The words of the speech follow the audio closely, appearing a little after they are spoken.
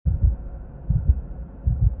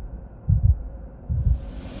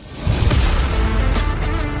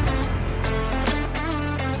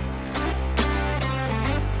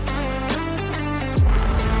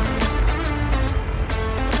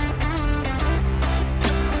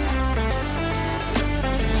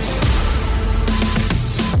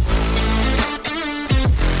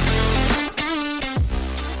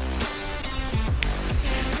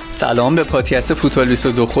سلام به پادکست فوتبال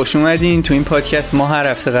 22 خوش اومدین. تو این پادکست ما هر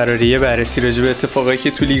هفته قراره یه بررسی راجع به اتفاقایی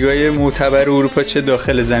که تو لیگ‌های معتبر اروپا چه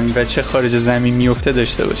داخل زمین و چه خارج زمین میفته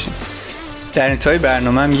داشته باشیم. در انتهای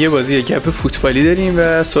برنامه هم یه بازی گپ فوتبالی داریم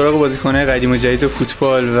و سراغ بازیکن‌های قدیم و جدید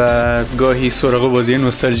فوتبال و گاهی سراغ بازی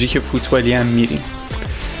نوستالژیک فوتبالی هم میریم.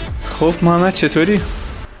 خب محمد چطوری؟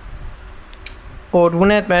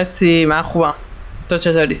 قربونت مرسی، من خوبم. تو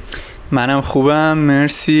چطوری؟ منم خوبم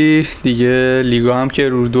مرسی. دیگه لیگا هم که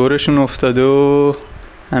رو دورشون افتاده و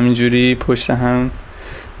همینجوری پشت هم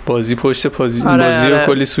بازی و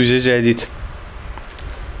کلی سوژه جدید.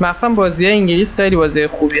 مثلا بازی انگلیس خیلی بازی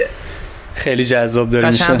خوبیه، خیلی جذاب داره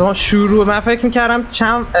میشه. مثلا شروع من فکر میکردم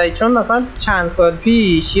چون مثلا چند سال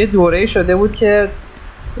پیش یه دوره شده بود که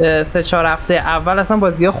 3-4 هفته اول اصلا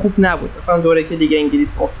بازی‌ها خوب نبود، مثلا دوره که لیگ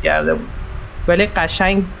انگلیس افت کرده بود، ولی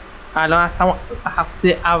قشنگ الان اصلا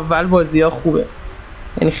هفته اول بازی‌ها خوبه.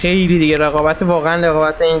 یعنی خیلی دیگه واقعا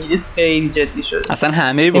رقابت انگلیس خیلی جدی شده. اصلا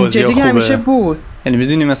همه بازی‌ها خوبه. همیشه بود. یعنی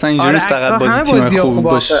می‌دونی مثلا اینجوری نیست فقط بازی تیم خوب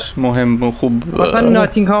باشه مهم و خوب. مثلا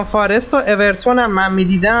ناتینگهام فارست و اورتون هم من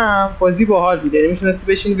می‌دیدم بازی باحال بود. یعنی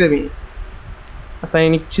می‌تونستی بشینی ببینی. مثلا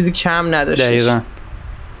یعنی چیزی کم نداشت. دقیقاً.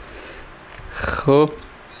 خب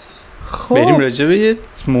بریم راجع به یه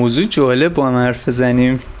موضوع جالب با هم حرف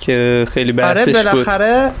بزنیم که خیلی بحثش بود.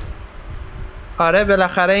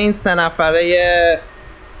 بالاخره این 3 نفره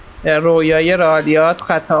رویایی رئالیات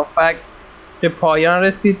خطافک به پایان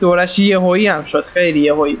رسید. دورش یهویی هم شد، خیلی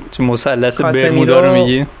یهویی بود. چه مثلث برمودا رو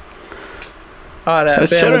میگی؟ آره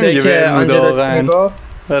چرا میگی برمودا واقعا؟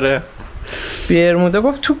 آره برمودا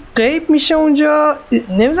گفت تو غیب میشه اونجا،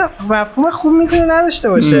 نمیدونم مفهوم خوب میتونه نداشته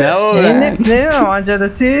باشه. نمیدونم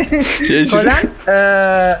آنجلاتی کلا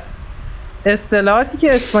اصطلاحاتی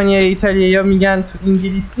که اسپانیایی ایتالیایی میگن تو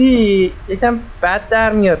انگلیسی یکم بد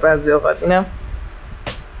در میاد بعضی اوقات. اینم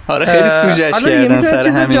آره خیلی سوجش کردن سر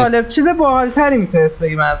همین. چیز جالب چیز باحالتری میتونست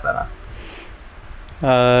بگی مثلا.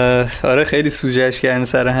 آره خیلی سوجش کردن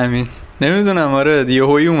سر همین. نمیدونم آره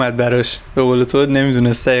یهویی اومد براش، به قول تو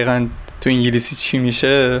نمیدونست دقیقاً تو انگلیسی چی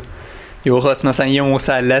میشه. یهو خواست مثلا یه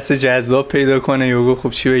مثلث جذاب پیدا کنه، یهو خب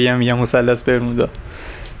چی بگم، یه مثلث برمودا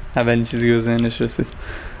اولین چیزی که ذهنش رسید.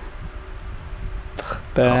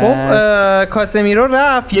 خب کاسمیرو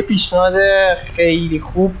رفت، یه پیشنهاد خیلی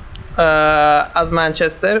خوب از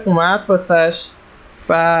منچستر اومد واسش.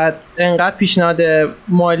 بعد انقدر پیشنهاد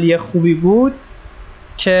مالی خوبی بود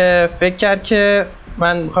که فکر کرد که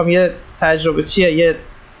من میخوام یه تجربه یه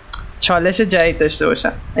چالش جدید داشته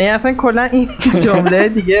باشم. یعنی اصلا کلا این جمله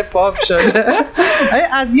دیگه پاک شده.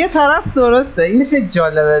 از یه طرف درسته، این خیلی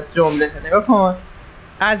جالبه جمله، نگاه کن.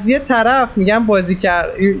 از یه طرف میگم بازی کرد،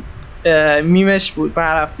 میمش بود،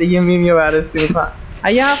 هر هفته یه میمیو بررسی میکنن.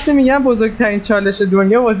 یه هفته میگم بزرگترین چالش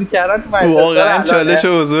دنیا بازی کردن تو منچستر. واقعا چالش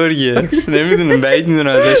بزرگیه. نمیدونم بعید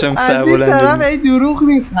میدونم ازشم سر بلند. از طرف ای دروغ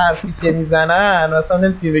نیست حرفی که میزنن، اصلا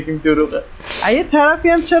نمیتونیم بگیم دروغه. یه طرفی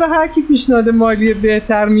هم چرا هر کی پیشنهاد مالی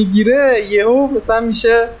بهتر میگیره یهو مثلا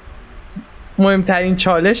میشه مهمترین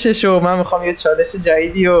چالشش و من میخوام یه چالش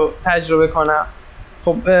جدیدی رو تجربه کنم.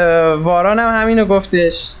 خب واران هم همینو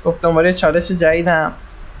گفتش، گفت دنبال چالش جدیدم.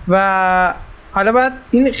 و حالا بعد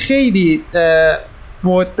این خیلی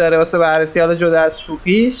بود داره واسه بررسی. حالا جدا از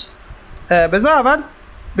شوخیش بذار اول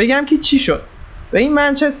بگم که چی شد. و این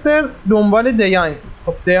منچستر دنبال دیانگ.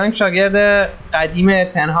 خب دیانگ شاگرد قدیم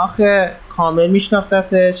تنهاخ، کامل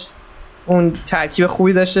میشناختتش، اون ترکیب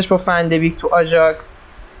خوبی داشتش با فندویک تو آژاکس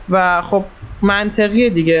و خب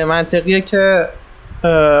منطقیه که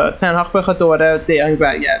تنهاخ بخواد دوباره دیانگ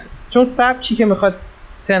برگرده، چون سبکی که میخواد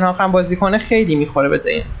تنهاخ هم بازی کنه خیلی میخوره به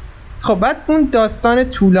دیانگ. خب بعد اون داستان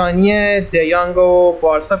طولانی دیانگ و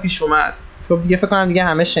بارسا پیش اومد. خب دیگه فکر کنم دیگه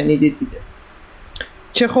همه شنیدید دیگه،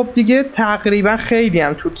 که خب دیگه تقریبا خیلی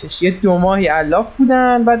هم طول کشید. 2 ماهی الاف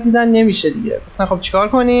بودن، بعد دیدن نمیشه دیگه، گفتن خب چیکار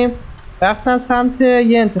کنیم؟ رفتن سمت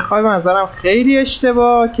یه انتخاب به نظرم خیلی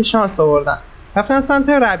اشتباه که شانس آوردن، رفتن سمت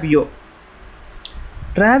ربیو.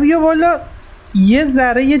 والا یه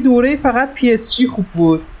ذره یه دوره فقط پی اس جی خوب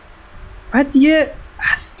بود، بعد دیگه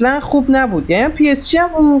اصلا خوب نبود. یعنی پی اس جی هم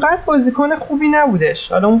اونقدر بازیکن خوبی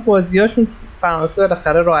نبودش. حالا اون بازیاشون فرانسه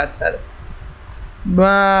بالاخره راحت تره.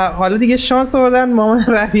 و حالا دیگه شانس آوردن مامان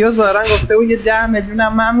ربیو زارن گفته بود یه 10 میلیون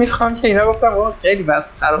هم من میخوام، که اینا گفتم آقا خیلی بس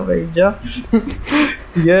خرابه اینجا.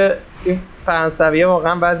 دیگه این فرانسویه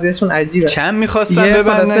واقعا بعضیشون عجیبه. چند میخواستن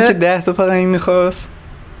ببندن که 10 تا فقط این میخواست؟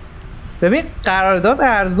 ببین قرارداد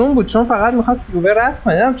ارزون بود چون فقط می‌خواست یووه رد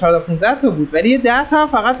کنه، 14-15 تا بود، ولی یه 10 تا هم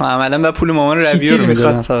فقط عملاً به پول مامان ربیو رو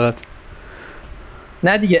میدادن فقط.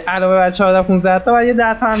 نه دیگه علاوه بر 14-15 تا بعد یه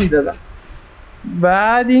 10 تا هم میدادن.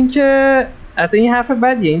 بعد اینکه حتی این حرف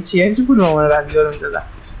بدیه، این چیه؟ این چه پول مامان ربیو رو میدادن؟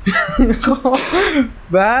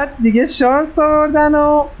 بعد دیگه شانس آوردن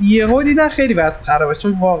و یهو دیدن خیلی وضع خرابه،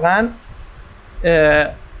 چون واقعا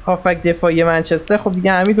هافک دفاعی منچستر خب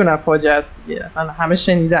دیگه همه میدونن فاجعه است دیگه، همه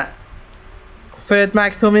شنیدن. فرد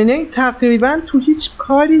مک‌تومینی تقریبا تو هیچ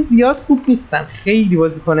کاری زیاد خوب نیستن، خیلی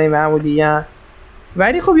بازیکنای معمولی ان.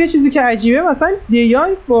 ولی خب یه چیزی که عجیبه، مثلا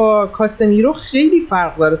دیانگ با کاسمیرو خیلی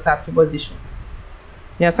فرق داره سبک بازیشون.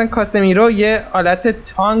 یعنی اصلا کاسمیرو یه حالت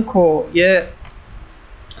تانک و یه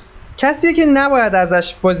کسیه که نباید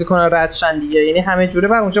ازش بازیکن رد شن دیگه، یعنی همه جوره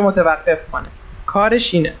باید اونجا متوقف کنه،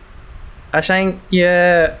 کارش اینه قشنگ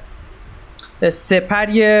یه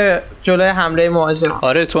سپری جلوی حمله مهاجم.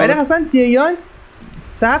 آره تو ولی اصلا دیانگ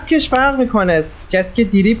سبکش فرق میکنه، کسی که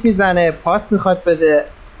دریبل میزنه، پاس میخواد بده.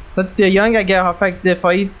 مثلا دیانگ اگه هافک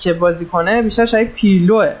دفاعی که بازی کنه بیشتر شاید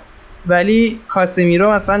پیرلوه، ولی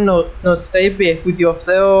کاسمیرو مثلا نسخه بهبودی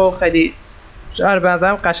یافته و خیلی به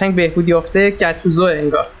نظرم قشنگ بهبودی یافته گاتوزو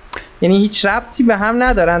انگار، یعنی هیچ ربطی به هم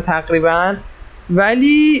ندارن تقریبا،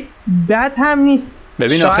 ولی بد هم نیست.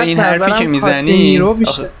 ببین آخه این حرفی که میزنی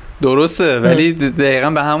درسته، ولی دقیقا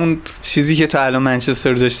به همون چیزی که تا الان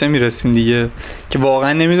منچستر داشته میرسیم دیگه، که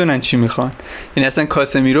واقعا نمیدونن چی میخوان. یعنی اصلا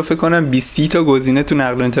کاسمیرو فکر کنم 20 تا گزینه تو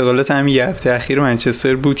نقل و انتقالات همین یه هفته اخیر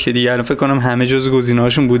منچستر بود که دیگه الان فکر کنم همه جز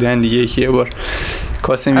گزینه‌هاشون بودن دیگه. یکی یه بار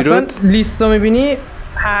کاسمیرو اصلا لیستو میبینی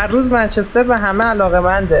هر روز منچستر به همه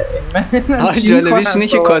علاقه‌منده. جالبش اینه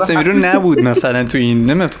که کاسمیرو نبود مثلا تو این،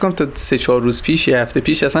 نمیدونم فکر کنم تا 3-4 روز پیش، یه هفته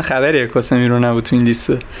پیش اصلا خبری کاسمیرو نبود تو این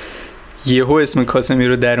لیست. یهو اسم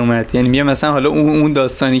کاسمیرو در اومد. یعنی میگم مثلا حالا اون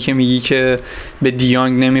داستانی که میگی که به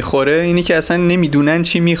دیانگ نمیخوره، اینی که اصلا نمیدونن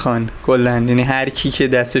چی میخوان کلا، یعنی هر کی که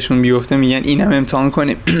دستشون بیفته میگن اینم امتحان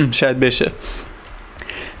کنیم شاید بشه.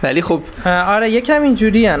 ولی خب آره یکم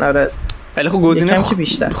اینجوری ان. آره ولی خب گزینه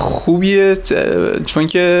خوبیه، چون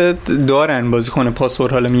که دارن بازیکن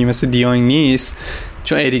پاسور، حالا میگم مثل دیانگ نیست،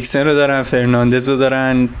 چون اریکسن رو دارن، فرناندز رو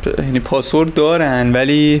دارن، یعنی پاسور دارن.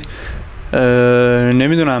 ولی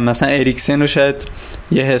نمیدونم مثلا اریکسن رو شاید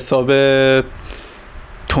یه حساب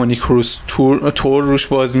تونی کروس تور روش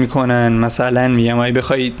باز میکنن مثلا، میگم اگه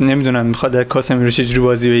بخوای نمیدونم میخواد کاسمیرو چجوری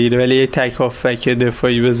بازی بگیره، ولی یه تک هافک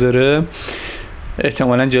دفاعی بذاره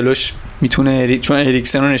احتمالاً جلوش میتونه چون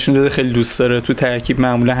اریکسن رو نشون داده خیلی دوست داره تو ترکیب،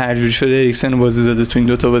 معمولا هر جوری شده اریکسن رو بازی داده تو این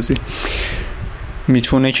دوتا بازی،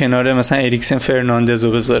 میتونه کنار مثلا اریکسن فرناندز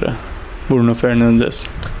رو بذاره، برونو فرناندز.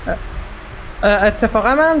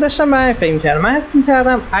 اتفاقا منم داشتم من فکر می‌کردم، من حس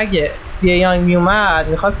می‌کردم اگه دیانگ میومد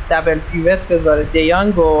می‌خواست دابل پیوت بذاره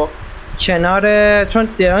دیانگو کنار، چون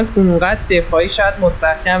دیانگ اونقدر دفاعی شاید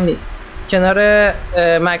مستحکم نیست، کنار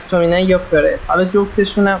مک‌تومینی یا فرد، حالا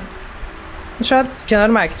جفتشونم شاید کنار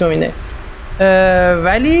مک‌تومینی،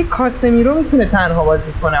 ولی کاسمیرو میتونه تنها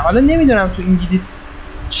بازی کنه. حالا نمیدونم تو انگلیس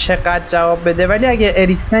چقدر جواب بده، ولی اگه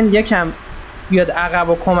اریکسن یکم بیاد عقب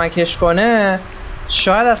و کمکش کنه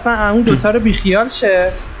شاید اصلا اون دوتا رو بیخیال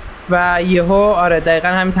شه و یهو آره دقیقا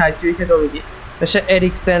همین ترکیبی که تو میگی بشه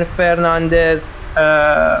اریکسن فرناندز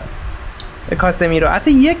کاسمیرو.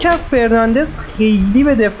 حتی یکم فرناندز خیلی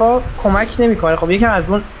به دفاع کمک نمیکنه، خب یکم از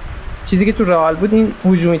اون چیزی که تو رئال بود این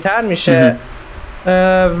هجومی تر میشه،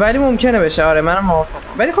 ولی ممکنه بشه. آره منم موافقم.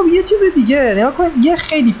 ولی خب یه چیز دیگه نگاه کن، یه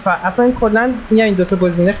خیلی اصلا کلا میگم این دوتا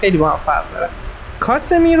گزینه خیلی با هم فرق داره.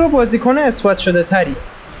 کاسمیرو بازیکن اثبات شده تری،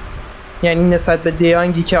 یعنی نسبت به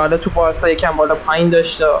دیانگی که حالا تو بارسا یکم بالا پایین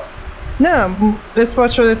داشته، نه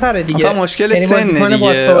اثبات شده تره دیگه. آخه مشکل سن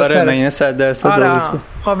دیگه. آره من 100% درست.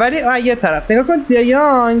 خب ولی یه طرف نگاه کن،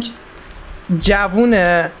 دیانگ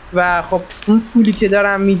جوونه و خب اون پولی که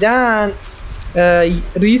دارن میدن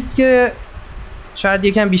ریسک شاید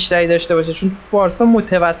یکم بیشتری داشته باشه، چون بارسا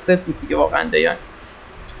متوسط بود دیگه واقعا دیانگ.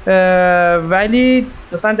 ولی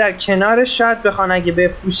مثلا در کنارش شاید بخوان اگه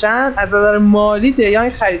بفروشن از نظر مالی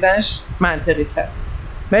دیانگ خریدنش منطقی تر،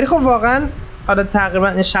 ولی خب واقعا حالا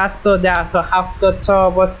تقریبا 60 تا 10 تا 70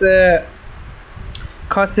 تا واسه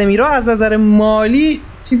کاسمیرو از نظر مالی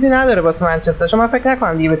چیزی نداره واسه منچستر، چون من فکر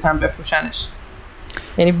نکنم دیگه بتونن بفروشنش،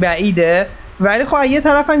 یعنی بعیده. ولی خب یه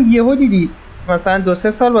طرف هم یهو دیدی مثلا 2-3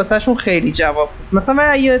 سال واسه شون خیلی جواب بود، مثلا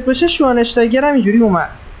اگه یاد باشه شوانشتایگر هم اینجوری اومد،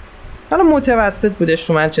 حالا متوسط بودش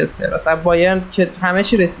تو منچستر، مثلا بایرن که همه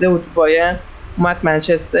چی رسیده بود تو بایرن اومد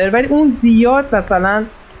منچستر، ولی اون زیاد مثلا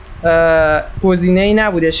گزینه‌ای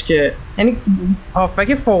نبودش که، یعنی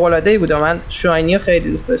هافک فوق‌العاده‌ای بود. من شواینی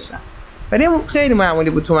خیلی دوست داشتم ولی خیلی معمولی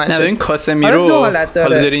بود تو منچستر. نه این کاسمیرو حالا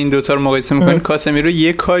داره این دوتا رو مقایسه می‌کنی، کاسمیرو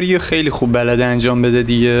یه کاری خیلی خوب بلده انجام بده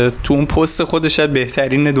دیگه، تو اون پست خودش شاید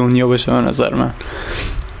بهترین دنیا باشه به نظر من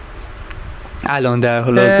الان در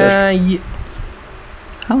حال حاضر.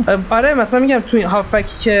 آره مثلا میگم تو این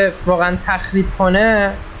هافکی که واقعا تخریب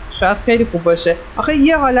کنه شاید خیلی خوب باشه. آخه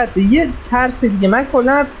یه حالت یه ترس دیگه، من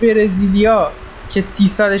کلا برزیلیا که 30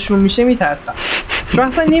 سالشون میشه میترسم، چون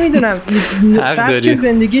اصلا نمیدونم سبک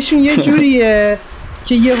زندگیشون یه جوریه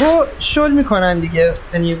که یهو شل میکنن دیگه،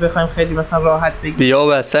 یعنی بخوایم خیلی مثلا راحت بگیم یا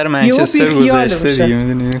بسر منچستر گذشته دیگه،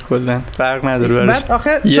 میدونی کلا فرق نداره براش. بعد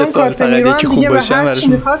آخه چون کاسمیرو هم دیگه به هر چی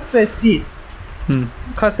میخواست رسید.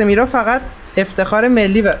 کاسمیرو فقط افتخار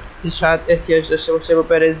ملی به شاید احتیاج داشته باشه با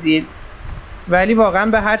برزیل، ولی واقعا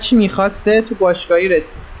به هر چی میخواسته تو باشگاهی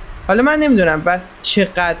رسید. حالا من نمیدونم بس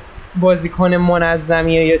چقدر بازیکن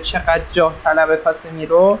منظمیه یا چقدر جاه طلب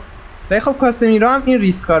کاسمیرو، ولی خب کاسمیرو هم این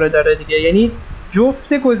ریسکا رو داره دیگه، یعنی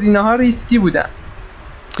جفت گزینه‌ها ریسکی بودن.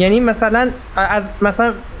 یعنی مثلا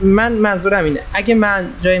من منظورم اینه اگه من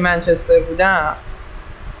جای منچستر بودم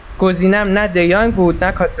گزینم نه دیانگ بود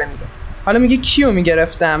نه کاسمیرو. حالا میگه کیو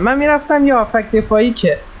میگرفتم؟ من میرفتم یه هافک دفاعی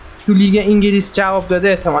که تو لیگ انگلیس جواب داده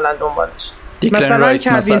احتمالاً دنبالش، مثلا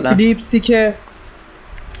کلوین فیلیپسی که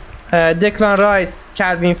دکلان رایس،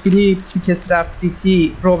 کلوین فیلیپسی که رفت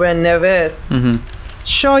سیتی، روبن نویس،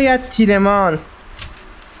 شاید تیلمانس.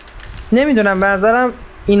 نمیدونم، به نظرم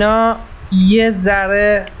اینا یه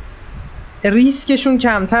ذره ریسکشون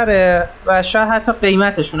کمتره و شاید حتی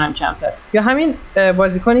قیمتشون هم کمتره. یا همین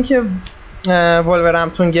بازیکنی که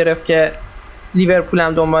وولورهمپتون گرفت که لیورپول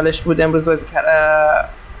هم دنبالش بود امروز بازی کرد،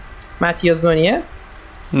 ماتیاس نونیز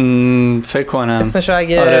فکر کنم اسمشو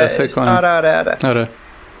اگه آره فکر کنم آره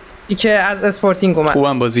ای که از اسپورتینگ اومد،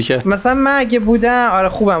 خوبم بازی کرد. مثلا من اگه بودم آره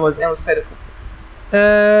خوبم بازی امروز خیلی خوب.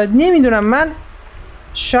 نمیدونم، من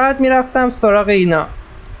شاید میرفتم سراغ اینا،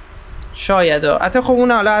 شاید حتی خب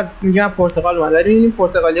اون حالا از میگم پرتغال اومد، ولی این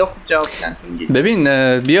پرتغالیا خوب جواب میدن. ببین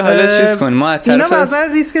بیا حالا چیز کنیم، ما از طرف اینا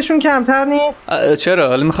مثلا ریسکشون کمتر نیست. چرا؟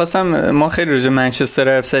 حالا می‌خواستم، ما خیلی راجع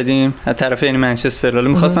منچستر حرف زدیم از طرف یعنی منچستر، حالا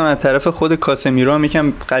می‌خواستم از طرف خود کاسمیرو هم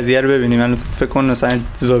یکم قضیه رو ببینیم. من فکر کنم مثلا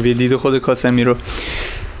زاویه دید خود کاسمیرو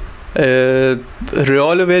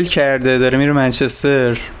رئال ول کرده داره میره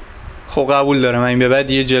منچستر. خب قبول دارم این به بعد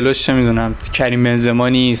یه جلوش چه میدونم کریم بنزما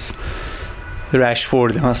نیست،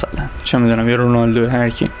 رشفورد مثلا چه میدونم یا رونالدو، هر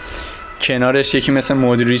کی کنارش یکی مثل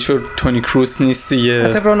مودریچ و تونی کروس نیست دیگه.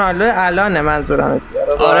 حتی رونالدو الان منظورم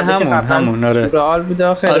آره همون آره رئال بود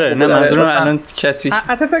داخل. آره نه منظورم الان کسی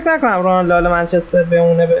حتی فکر نکنم رونالدو منچستر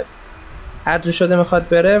بمونه، به هر جو شده میخواد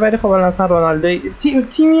بره، ولی خب الان مثلا رونالدو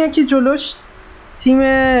تیمیه که جلوش تیم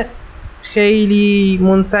خیلی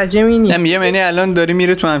منسجمی نیست. نمیگم یعنی الان داره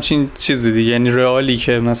میره تو همچین چیزی دیگه، یعنی رئالی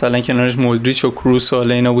که مثلا کنارش مودریچ و کروس و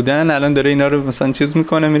اینا بودن الان داره اینا رو مثلا چیز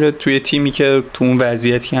میکنه، میره توی تیمی که تو اون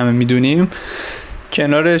وضعیتی که همه میدونیم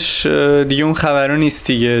کنارش دیگه اون خبرا نیست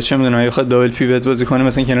دیگه. چه میدونم اگه بخواد دابل پیوت بازی کنه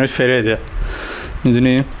مثلا کنارش فرده،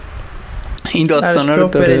 میدونی این داستانا رو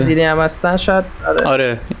داره. برزیلی هم هستن شاید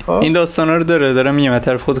آره این داستانا رو داره میگم از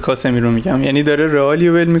طرف خود کاسمیرو میگم، یعنی داره رئالی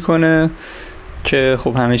ول میکنه که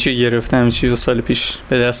خب همه چی گرفته، همه چی سال پیش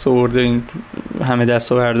به دست آورده، این همه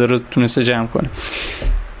دستاوردا رو تونسته جمع کنه،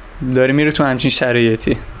 داره میره تو همچین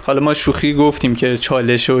شرایطی. حالا ما شوخی گفتیم که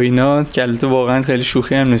چالش و اینا، که البته واقعا خیلی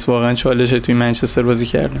شوخی هم نیست، واقعا چالشه توی منچستر بازی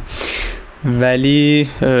کردن، ولی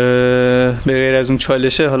به غیر از اون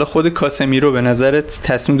چالشه حالا خود کاسمیرو به نظرت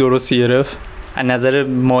تصمیم درستی گرفت؟ از نظر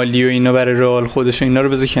مالی و اینا برای رئال خودش و اینا رو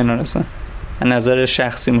بذار کنار، اصلا از نظر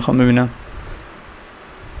شخصی میخوام ببینم.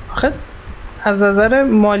 آخه از نظر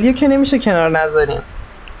مالی که نمیشه کنار نذاریم،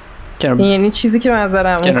 یعنی چیزی که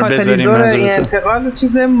نظرم اون کاتالیزور این انتقال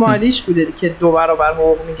چیز مالیش بوده که 2 برابر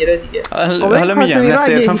حقوق میگیره دیگه. حالا میگم نه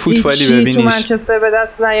صرفا فوتبالی ببینیش تو منچستر به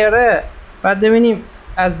دست نیاره بعد ببینیم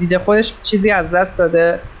از دید خودش چیزی از دست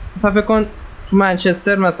داده. مثلا فکر کن تو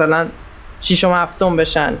منچستر مثلا 6 و 7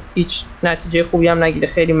 بشن، هیچ نتیجه خوبی هم نگیره،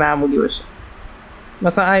 خیلی معمولی باشه،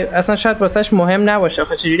 مثلا اصلا شاید واسش مهم نباشه.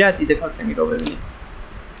 خب چجوری از دید کاسمیرو ببینیم؟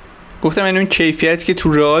 گفتم این اون کیفیت که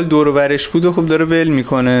تو رئال دور و برش بود و خب داره ول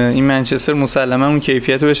میکنه، این منچستر مسلما اون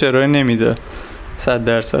کیفیت رو بهش ارائه نمیده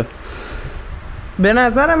 100%. به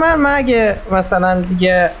نظر من اگه مثلا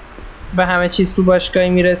دیگه به همه چیز تو باشگاهی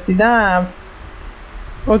میرسیدم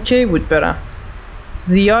اوکی بود برم،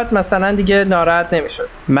 زیاد مثلا دیگه ناراحت نمیشد.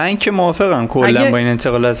 من که موافقم کلا با این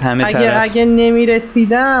انتقال از همه طرف. اگه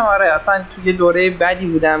نمیرسیدم آره اصلا توی دوره بدی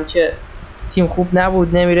بودم که تیم خوب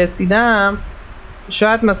نبود نمیرسیدم،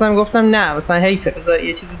 شاید مثلا گفتم نه مثلا حیفه بذار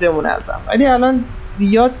یه چیزی بمونه ازم، ولی الان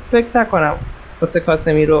زیاد فکر نکنم واسه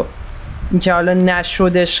کاسمیرو اینکه حالا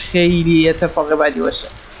نشدش خیلی اتفاق بدی باشه.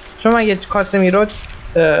 چون اگه کاسمیرو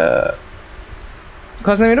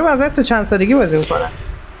واسه تو چند سالگی بازی میکنه؟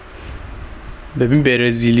 ببین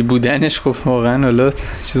برزیلی بودنش خب واقعا حالا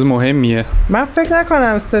چیز مهمیه. من فکر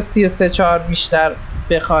نکنم 33-4 بیشتر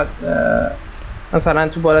بخواد مثلا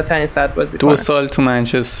تو بالاترین سطح بازی کنه. 2 سال تو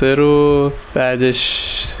منچستر و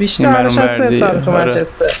بعدش بیشتر از 3 سال تو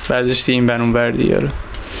منچستر، بعدش این برون بردی. آره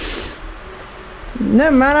نه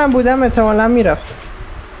منم بودم احتمالاً میرفتم.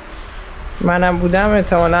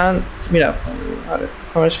 آره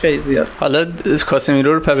کامش خیلی زیاد. حالا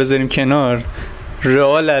کاسمیرو رو بذاریم کنار،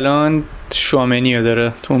 رئال الان شوامنیو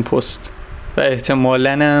داره تو اون پست و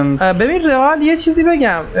احتمالاً هم ببین رئال یه چیزی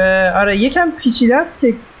بگم، آره یکم پیچیده است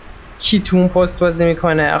که کی تو اون پست بازی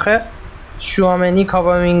میکنه. آخه شوامنی،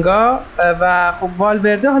 کاوامینگا و خب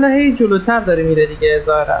والورده حالا هی جلوتر داره میره دیگه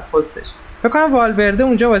ظاهرا پستش. فکر کنم والورده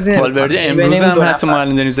اونجا بازی نمیکنه. والورده امروز هم حتی ما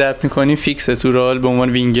الان داریم ضبط میکنیم فیکسه تو رئال به عنوان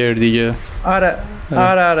وینگر دیگه.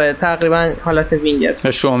 آره تقریبا حالت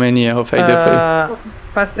وینگر. شوامنیه هافک دفاعی.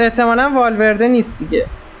 پس احتمالاً والورده نیست دیگه.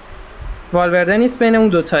 والورده نیست بین اون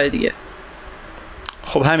دو تا دیگه.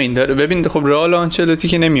 خب همین داره. ببین خب رئال آنچلوتی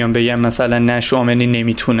که نمیان بگم مثلا نه شوامنی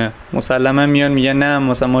نمیتونه، مسلما میان میگن نه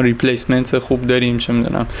مثلا ما ریپلیسمنت خوب داریم، چه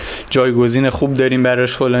میدونم جایگزین خوب داریم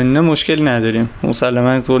براش فلان، نه مشکلی نداریم،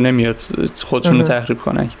 مسلما تو نمیاد خودشون رو تخریب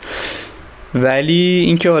کنن. ولی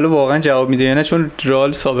اینکه حالا واقعا جواب میده یا نه، چون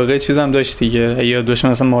رئال سابقه چیزام داشت دیگه، یاد باشه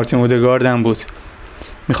مثلا مارتین اودگارد هم بود،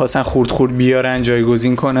 میخواستن خورد بیارن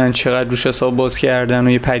جایگزین کنن، چقدر روش حساب باز کردن و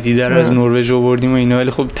یه پدیده رو از نروژ آوردیم و اینا،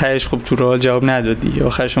 ولی خب تهش خب تو رئال جواب نداد دیگه.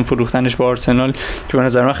 آخرشون فروختنش به آرسنال که به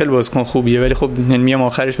نظر من خیلی بازیکن خوبیه، ولی خب میام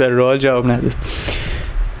آخرش برای رئال جواب نداد.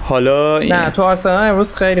 حالا نه تو آرسنال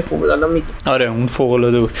امروز خیلی خوب بود، حالا میگم آره اون فوق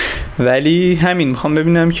العاده بود، ولی همین میخوام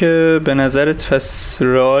ببینم که به نظرت پس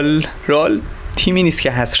رئال تیمی نیست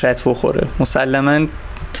که حسرت بخوره مسلماً.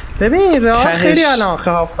 ببین رئال خیلی الان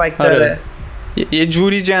هافبک داره. آره. یه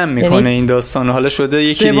جوری جمع میکنه یعنی این داستان، حالا شده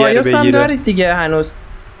یکی دیگه رو بگیره. هم دارید دیگه هنوز.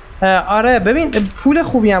 آره ببین پول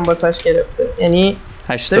خوبی هم واسش گرفته، یعنی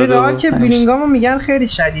رئال که بینینگامو میگن خیلی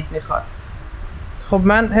شدید میخواد. خب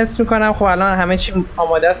من حس میکنم خب الان همه چی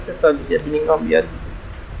آماده است که سال دیگه بینینگام بیاد،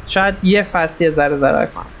 شاید یه فصل ضرر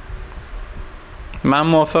کنه. من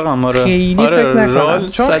موافقم. آره رئال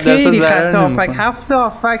 100% ضرر نمیکنه. 7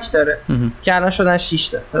 هافک داره که الان شدن 6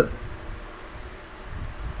 تا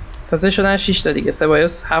تازه شدن 6 تا دیگه.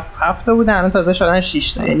 سبایوس 7 تا بودن الان تازه شدن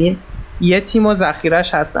 6 تا، یعنی یه تیم و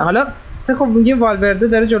ذخیره‌اش هستن. حالا خب میگه والورده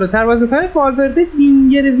داره جلوتر بازی می‌کنه، والورده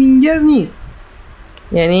وینگر نیست،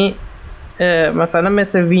 یعنی مثلا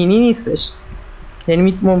مثل وینی نیستش،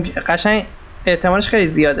 یعنی قشنگ احتمالش خیلی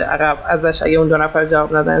زیاده عقب ازش اگه اون دو نفر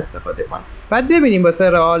جواب ندن استفاده کنه. بعد ببینیم واسه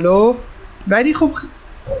رئالو، ولی خب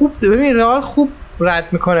خوب ببین رئال خوب رد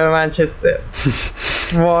میکنه به منچستر.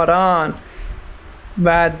 واران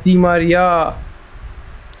و دیماریا.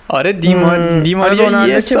 آره دیماریا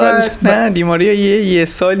یه سال نه دیماریا یه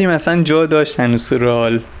سالی مثلا جا داشت هنوز تو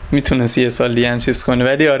رئال، میتونست یه سال دیگه هم چیز کنه،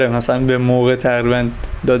 ولی آره مثلا به موقع تقریبا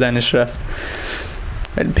دادنش رفت.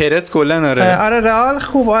 پرز کلا آره رئال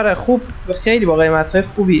خوب، آره خوب خیلی با قیمت‌های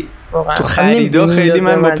خوبی واقعا. تو خریدا خیلی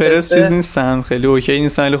من با پرز چیز نیستم، خیلی اوکی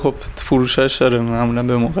نیستم، ولی خب فروشاش داره معمولا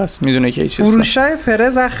به موقع است، میدونه که چیزه. فروشای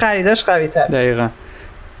پرز از خریداش قوی‌تره. دقیقاً.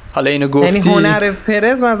 حالا اینو گفتی، یعنی هنر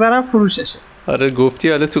پرز نظرم فروششه. آره گفتی.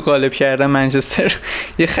 حالا تو قالب کردن منچستر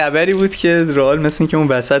یه خبری بود که رئال مثل اینکه اون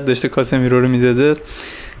وسط داشته کاسمیرو رو میداده،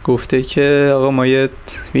 گفته که آقا ما یه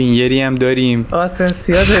وینگری هم داریم،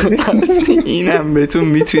 آسنسیو داریم، اینم بهتون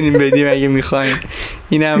میتونیم بدیم اگه میخواین،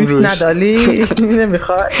 اینم روش ندالی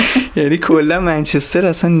نمیخوای. یعنی کلا منچستر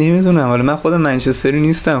اصلا نمیدونم، حالا من خودم منچستری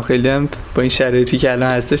نیستم، خیلی هم با این شرایطی که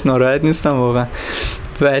الان هستش ناراحت نیستم واقعا،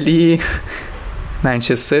 ولی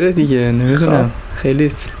منچستر دیگه نمیدونم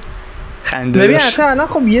خیلی خنده ببین اصلا الان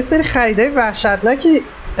خب یه سری خریدای وحشتناکی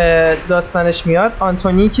داستانش میاد.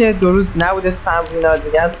 آنتونی که 2 روز نبوده تو تمرینات،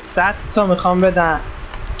 میگن 100 تا میخوام بدن.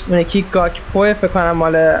 اون یکی گاکپو فکر کنم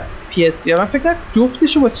مال پی اس وی، من فکر کنم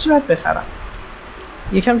جفتشو واسه چی باید بخرم،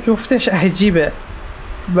 یکم جفتش عجیبه.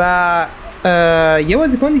 و یه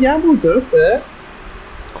بازیکن دیگه هم بود درسته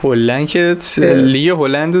کلا که لیگ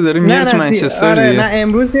هلند داره میره تو منچستر. آره نه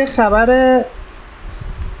امروز یه خبر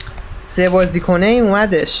 3 بازیکنه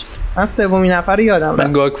اومدش، من سومین نفر رو یادم رفت.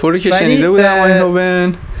 من گاکپو رو که شنیده بودم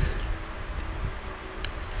آینهوون،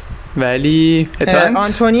 ولی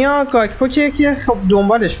آنتونیا گاکپو که خب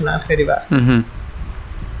دنبالشونن خیلی وقت،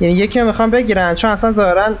 یعنی یکی میخوام بگیرن، چون اصلا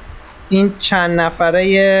ظاهرا این چند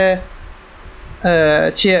نفره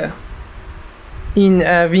چیه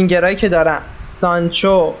این وینگرایی که دارن،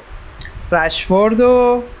 سانچو، رشفورد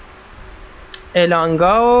و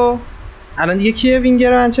الانگا و الان دیگه کیه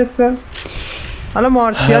وینگر منچستر؟ حالا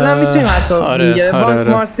مارسیال هم میتونیم حتی وینگر.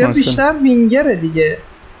 مارسیال بیشتر وینگره دیگه.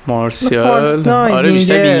 مارسیال آره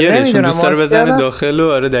بیشتر وینگره، چون دوست داره بزنه داخل و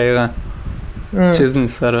آره دقیقاً چیز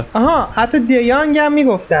نیست. آها حتی دیانگ هم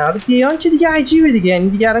میگفتن. دیانگ که دیگه عجیبه دیگه، یعنی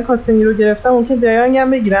دیگه الان کاسمیرو گرفتن ممکن دیانگ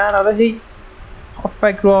هم بگیرن. حالا هی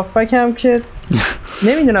هافک رو هافک هم که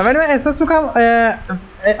نمیدونم، ولی من احساس میکنم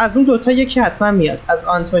از اون دوتا یکی حتما میاد، از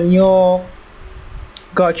آنتونیو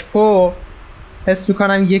گاکپو حس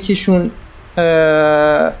میکنم یکیشون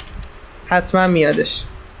حتما میادش.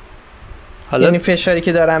 یعنی فشاری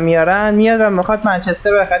که دارن میارن میاد و میخواد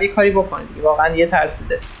منچستر بخره یه کاری بکنه دیگه، واقعا یه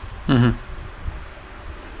ترسیده.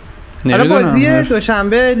 حالا بازی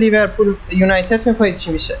دوشنبه لیورپول یونایتد میکنید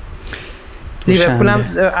چی میشه؟ لیورپول هم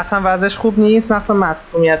اصلا وضعش خوب نیست، مخصوصا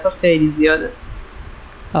معصومیت‌ها خیلی زیاده.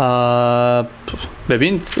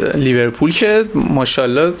 ببین لیورپول که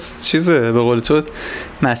ماشاءالله چیزه، به قول تو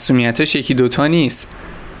معصومیتش یکی دوتا نیست،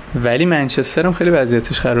 ولی منچستر هم خیلی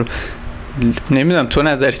وضعیتش خراب. نمیدونم تو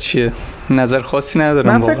نظر چیه؟ نظر خاصی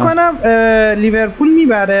ندارم. من فکر کنم لیورپول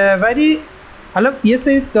میبره، ولی حالا یه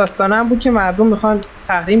سری داستانا هم بود که مردم میخوان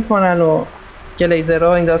تحریم کنن و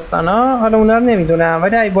گلیزرها این داستانا، حالا اونا رو نمیدونم،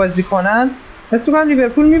 ولی اگه بازی کنن حس می‌کنم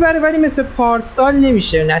لیورپول میبره، ولی مثل پارسال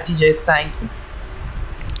نمیشه نتیجه سنگین،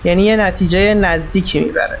 یعنی یه نتیجه نزدیکی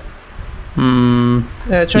میبره.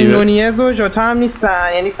 چون نونیز و جوتا هم نیستن،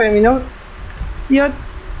 یعنی فرمینو زیاد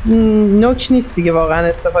نوک نیست دیگه، واقعا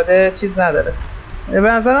استفاده چیز نداره. به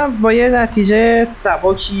نظرم با یه نتیجه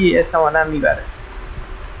سبکی احتمالاً میبره.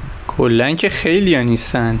 کلن که خیلی ها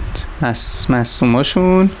نیستن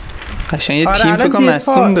مصوماشون، قشنگ یه تیم فکر کنم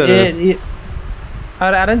مصوم داره.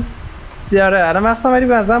 آره مثلا ولی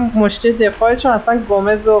به نظرم مشکل دفاعی، چون اصلا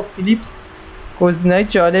گومز و فیلیپس گزینه‌های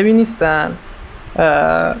جالبی نیستن.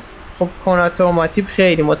 خب کناته و ماتیب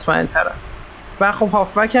خیلی مطمئن ترن و خب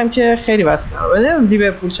هافبک هم که خیلی وسط نمیدونم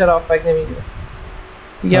لیورپول چرا هافبک نمیگیره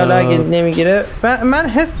دیگه. حالا اگه نمیگیره من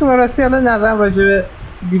حس می‌کنم راستی، حالا نظرم راجع به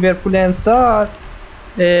لیورپول امسال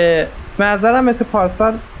به نظرم مثل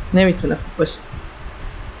پارسال نمیتونه خوب باشه.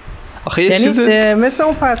 آخه یه یعنی چیز مثل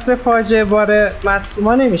اون فصل فاجعه بار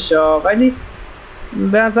مصدوما نمیشه، ولی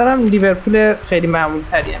به نظرم لیورپول خیلی معمولی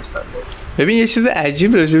تری امسال بود. ببین یه چیز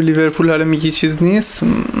عجیب راجع به لیورپول، حالا میگی چیز نیست،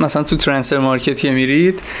 مثلا تو ترانسفر مارکت که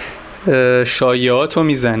میرید شایعات رو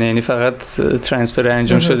میزنه، یعنی فقط ترانسفر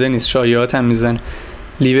انجام شده نیست، شایعات هم میزنه.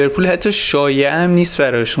 لیورپول حتی شایعه هم نیست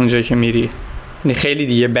براش اونجا که میری، یعنی خیلی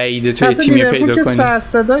دیگه بعیده تو تیمی پیدا کنی. لیورپول که سر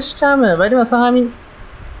صداش کمه، ولی مثلا همین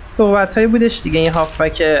صحبتایی بودش دیگه، این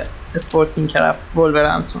هافبک اسپورتینگ که رفت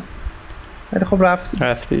ولورهمپتون، ولی خب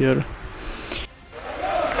رفتی یارو.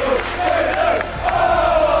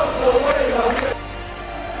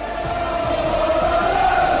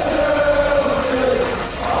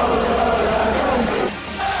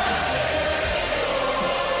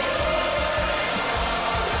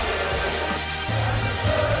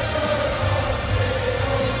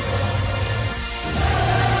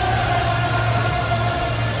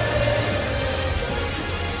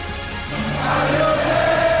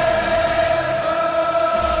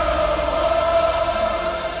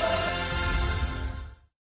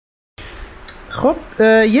 خب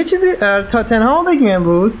یه چیزی تاتنهام بگیم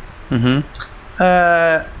امروز.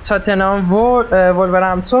 تاتنهام و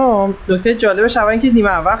ولورهمپتون، نکته جالبش اول اینکه نیمه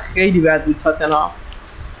اول خیلی بد بود تاتنهام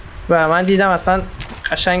و من دیدم اصلا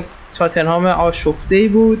قشنگ تاتنهام آشفته‌ای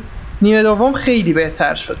بود. نیمه دوم خیلی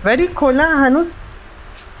بهتر شد، ولی کلا هنوز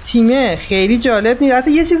تیمه خیلی جالب نیست.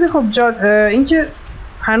 حتی یه چیزی خب اینکه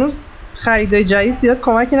هنوز خریدای جدید زیاد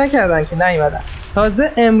کمکی نکردن که نیومدن.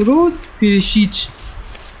 تازه امروز پیریشیچ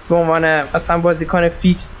به عنوان اصلا بازیکن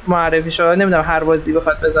فیکس معرفی شد، نمیدونم هر بازی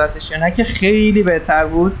بخواد بذارتش یا نه، که خیلی بهتر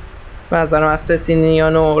بود به نظرم از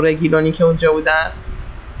سسینیان و رگیلونی که اونجا بودن.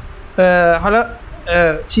 حالا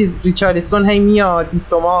ریچارلیسون هی میاد،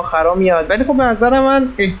 بیستوما آخرا میاد، ولی خب به نظر من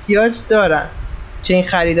احتیاج دارن چه این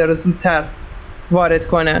خریدا رو زودتر وارد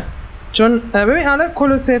کنه، چون ببین الان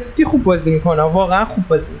کولوسفسکی خوب بازی میکنه، واقعا خوب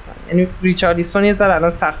بازی میکنه، یعنی ریچارلیسون یه ذره الان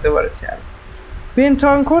سخته وارد کرده.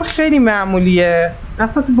 بنتانکور خیلی معمولیه،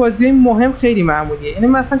 اصلا تو بازی مهم خیلی معمولیه، یعنی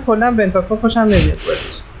مثلا کلا بنتانکور خوشم نمیاد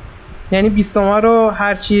بازیش، یعنی بیستوما رو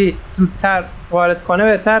هرچی زودتر وارد کنه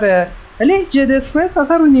بهتره. ولی جد اسمنس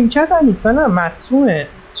اصلا رو نیمکت هم نیست، نه مصدومه،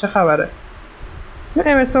 چه خبره؟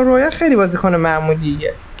 امسون رویا خیلی بازیکن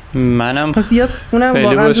معمولیه، منم زیاد اونم خیلی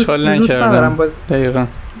واقعا دوست ندارم بازی. دقیقاً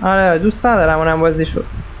آره دوست ندارم اونم بازیشو،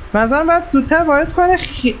 مثلا بعد زودتر وارد کنه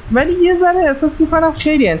ولی یه ذره احساس میکنم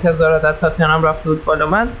خیلی انتظارات از تاتنهام رفت بود بالا.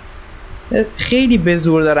 من خیلی به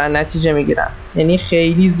زور دارن نتیجه میگیرن، یعنی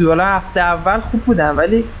خیلی زور. هفته اول خوب بودن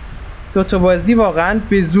ولی دوتا بازی واقعا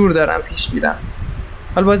به زور دارن پیش میرن.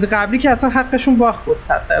 حالا بازی قبلی که اصلا حقشون باخت بود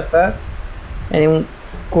 100%، یعنی اون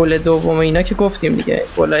گل دوم اینا که گفتیم دیگه،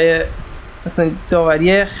 گلای مثلا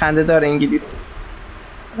داوری خنده‌دار انگلیسی.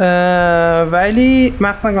 ولی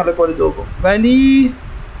مخصوصا حالا گل دوم، ولی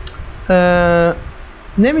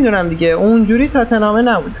نمیدونم دیگه اونجوری تاتنهام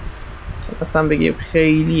نبوده مثلا بگیم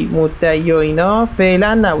خیلی مدعی و اینا،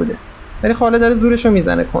 فعلا نبوده، ولی حالا داره زورشو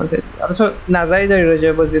میزنه کنته. حالا تو نظری داری راجع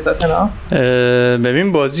به بازی تاتنهام؟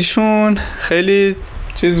 ببین بازیشون خیلی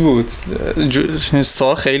چیز بود،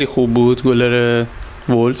 خیلی خوب بود گلر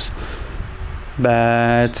وولفز،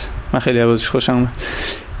 بعد من خیلی بازیش خوشم اومد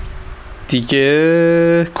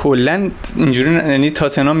دیگه. کلا اینجوری یعنی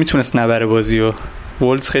تاتنهام میتونست نبره بازیو،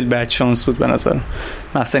 وولفز خیلی بد شانس بود به نظرم،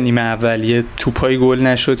 مثلا نیمه اولیه توپای گل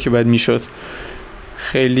نشد که بعد میشد،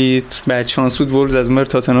 خیلی بد شانس بود وولفز، از مر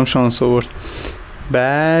تاتنهام شانس آورد.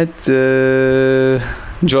 بعد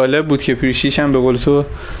جالب بود که پریشیش هم به قول تو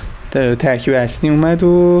ترکیب اصلی اومد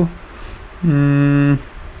و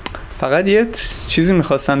فقط یه چیزی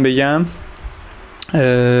میخواستم بگم،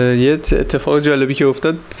 یه اتفاق جالبی که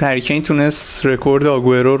افتاد، هری کین تونست رکورد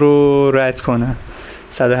آگوئرو رو رد کنه،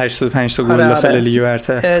 185 تا گل داخل لیگ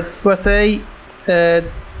برتر، واسه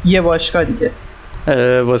یه باشگاه دیگه،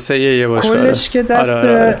 واسه یه باشگاه کلش که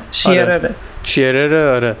دست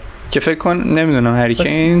شیرره. آره که فکر کن نمیدونم هری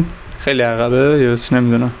کین خیلی عقبه یا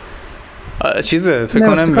نمیدونم چیزه، فکر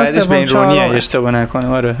کنم بعدش وین رونی اشتباه نکنه.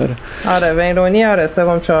 آره وین رونی، آره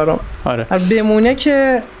سوم چهارم، آره بمونه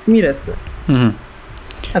که میرسه،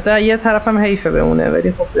 حتی یه طرف هم حیفه بمونه،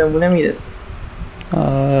 ولی خب بمونه میرسه.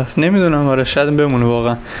 نمیدونم، آره شاید بمونه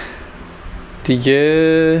واقعا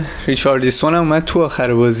دیگه. ریچاردسون هم اومد تو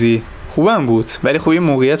آخر بازی، خوبم بود ولی خب یه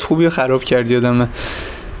موقعیت خوبی رو خراب کرد. یادمه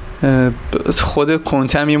خود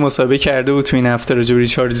کنته هم یه مسابقه کرده بود تو این هفته راجع به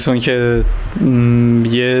ریچاردسون که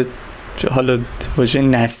یه حالا واژه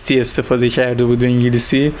نستی استفاده کرده بود به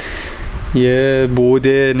انگلیسی، یه بعد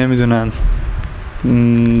نمیدونم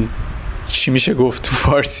چی میشه گفت تو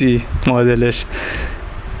فارسی معادلش،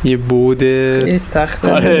 یه بعد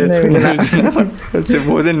سخته، آره چه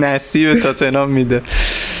بعد نستی به تاتنهام میده.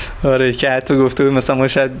 آره که حتی گفته بود مثلا ما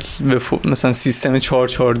شاید مثلا سیستم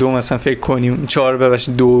 4-4-2 مثلا فکر کنیم 4-2-4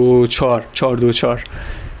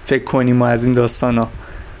 فکر کنیم ما از این داستانا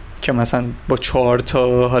که مثلا با 4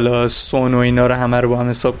 تا حالا سون و اینا رو همه رو با هم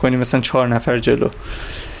حساب کنیم مثلا 4 نفر جلو.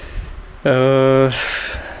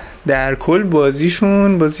 در کل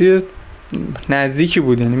بازیشون بازی نزدیکی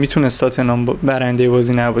بود، یعنی میتونست تاتنهام برنده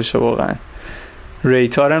بازی نباشه واقعا.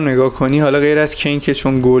 ریتار هم نگاه کنی، حالا غیر از کین که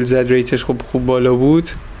چون گل زد ریتش خوب بالا بود،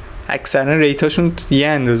 اکثرا ریتاشون یه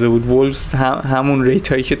اندازه بود. وولفز همون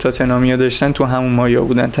ریتایی که تاتنهامیا داشتن تو همون مایا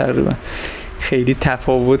بودن تقریبا، خیلی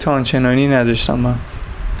تفاوت آنچنانی نداشتن من.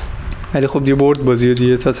 ولی خب دیگه برد بازی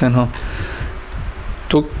دیگه تاتنهام.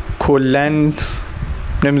 تو کلن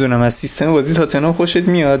نمیدونم از سیستم بازی تاتنهام خوشت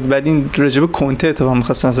میاد؟ بعد این راجب کنته اتفاقا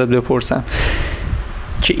می‌خواستم ازت بپرسم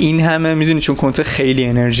که این همه میدونی چون کنته خیلی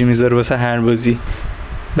انرژی میذاره واسه هر بازی،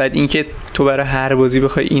 بعد اینکه تو برای هر بازی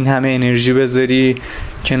بخوای این همه انرژی بذاری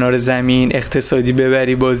کنار زمین، اقتصادی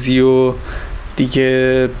ببری بازی و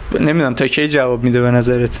دیگه نمیدونم تا کی جواب میده به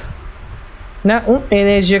نظرت؟ نه اون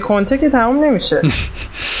انرژی کنته که تموم نمیشه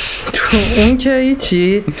اون که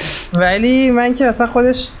هیچی، ولی من که اصلا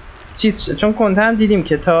خودش چیز چون کنته هم دیدیم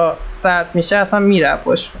که تا سرد میشه اصلا میره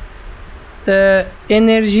باش،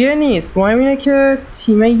 انرژی نیست، مهم اینه که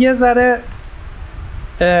تیم یه ذره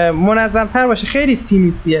منظم‌تر باشه. خیلی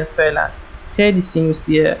سینوسیه فعلا، خیلی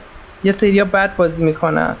سینوسیه، یه سریا بد بازی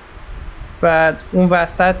میکنن، بعد اون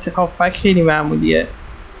وسط هافک خیلی معمولیه.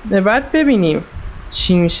 بعد ببینیم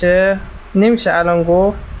چی میشه، نمیشه الان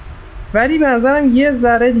گفت، ولی به نظرم یه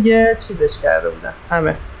ذره دیگه چیزش کرده بودن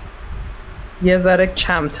همه، یه ذره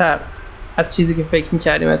کمتر از چیزی که فکر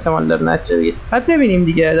می‌کردیم احتمال داره نتیجه. بعد ببینیم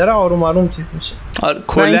دیگه، داره آروم آروم چیز میشه.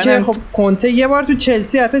 کلا خب کنته یه بار تو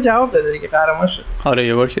چلسی حتی جواب داده دیگه، قهرمان شد. آره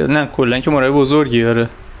یه بار که نه کلا که مربی بزرگی، آره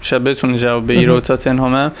شاید بتونه جواب بگیره. و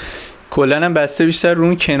تاتنهام کلا هم بسته بیشتر رو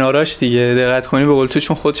اون کناراش دیگه، دقت کنی به قول تو،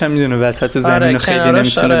 چون خودش هم میدونه وسط زمین خیلی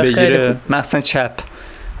نمیتونه بگیره، مثلا چپ.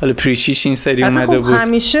 حالا پریشیش این سری اومده بود،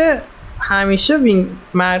 همیشه وینگ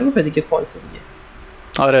معروفه دیگه کنته دیگه.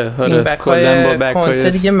 آره کلا با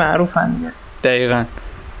بک‌های دیگه معروفن دیگه.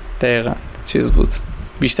 دقیقاً چیز بود،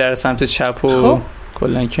 بیشتر سمت چپ و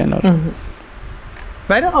کلا کنار.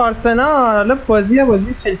 ولی آرسنال حالا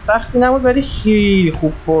بازی خیلی سختی نبود، ولی خیلی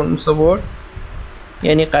خوب برد،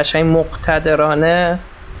 یعنی قشنگ مقتدرانه.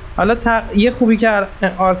 حالا یه خوبی که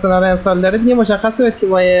آرسنال امسال داره دیگه مشخصه، به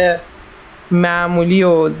تیمای معمولی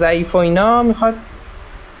و ضعیف و اینا میخواد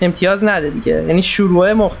امتیاز نده دیگه، یعنی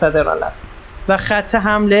شروع مقتدرانه است و خط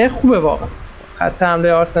حمله خوبه واقعا. خط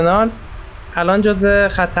حمله آرسنال الان جز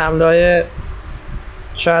خط حمله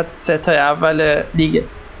شاید 3 تا اول لیگه،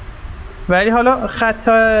 ولی حالا خط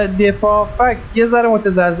دفاع فک یه ذره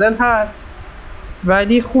متزلزل هست،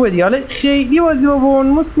 ولی خوبه دیگه. حالا خیلی بازی با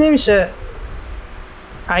بورنموث نمیشه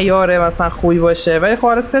عیاره مثلا خوبی باشه، ولی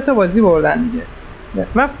خب 3 تا بازی بردن دیگه.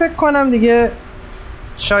 من فکر کنم دیگه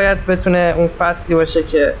شاید بتونه اون فصلی باشه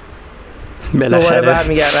که دوباره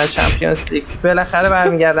برمیگردن چمپیونز لیگ. بالاخره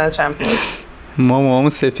برمیگردن چمپیونز. ما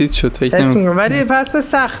سفید شد فکر نمی‌کنم، ولی فصل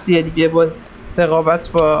سختیه دیگه. باز رقابت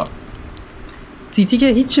با سیتی که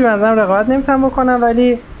هیچی بنظرم رقابت نمیتونن بکنن،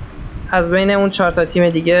 ولی از بین اون 4 تا تیم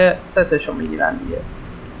دیگه 3 تاشو میگیرن دیگه.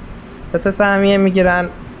 3 تا سهمیه میگیرن.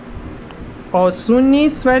 آسون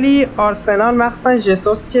نیست، ولی آرسنال مخصوصا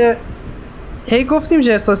جسوس که هی گفتیم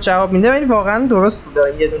جسوس جواب میده، ولی واقعا درست بود.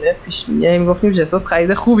 یه دونه پیش میگیم گفتیم جسوس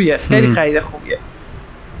خرید خوبیه، خیلی خرید خوبیه.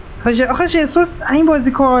 آخه جسوس این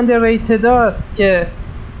بازیکن آندرریتد است که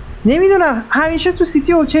نمیدونم، همیشه تو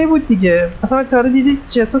سیتی اوکی بود دیگه. مثلا تا حالا دیدی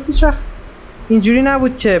جسوس هیچ وقت اینجوری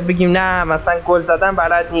نبود که بگیم نه مثلا گل زدن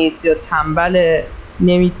بلد نیست یا تنبله،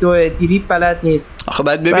 نمیدوه دریبل بلد نیست. آخه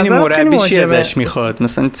بعد ببینیم مربی چی ازش میخواد.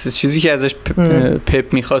 مثلا چیزی که ازش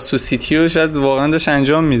پپ میخواد تو سیتی رو شاید واقعا داشت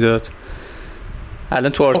انجام میداد.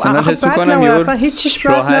 الان تو آرسنال حس میکنم یه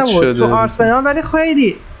راحت شده تو آرسنال، ولی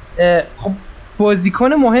خیلی خب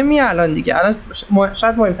بازیکن مهمی الان دیگه. الان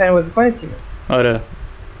شاید مهمترین بازیکن تیمه. آره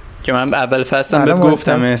که من اول فصل بهت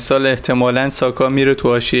گفتم سال احتمالاً ساکا میره تو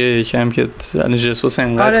حاشیه یکم که الان جسوس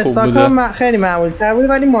انقدر خوب بوده. ساکا خیلی معمولی تر بوده،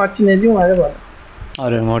 ولی مارتینلی اومده بالا.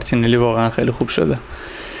 آره مارتینلی واقعا خیلی خوب شده.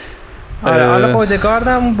 آره حالا اودگارد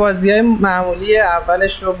هم بازیای معمولی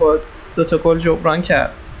اولش رو با 2 تا گل جبران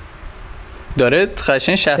کرد. داره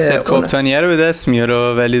قشنگ شخصیت کاپیتانیه رو به دست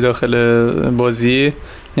میاره، ولی داخل بازی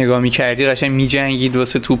نگاه می‌کردی قشنگ می‌جنگید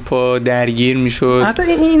واسه توپا، درگیر میشد. حتی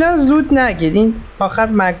اینا زود نگید، این آخر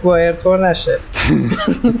مگوایر طور نشه.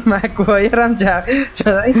 مگوایر هم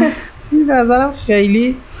این نظرم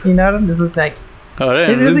خیلی اینا رو زود نگید.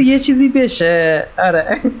 آره یه چیزی بشه.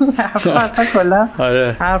 آره حرفا کلا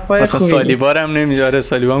آره حرفای مثلا سالیبا هم نمیاره.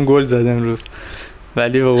 سالیبا هم گل زد امروز،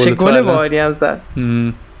 ولی به قول تو گل باحالی هم زد.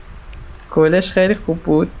 گلش خیلی خوب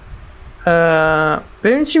بود.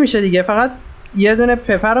 ببین چی میشه دیگه. فقط یه دونه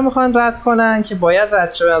پپر رو میخوان رد کنن که باید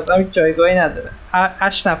رد شه، از هم جایگاهی نداره.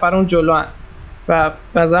 8 نفر اون جلو هن و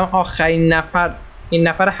بازم آخرین نفر این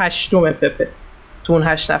نفر 8م پپه تو اون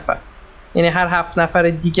 8 نفر، یعنی هر 7 نفر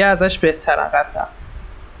دیگه ازش بهترن قطعا.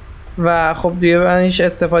 و خب دیگه هیچ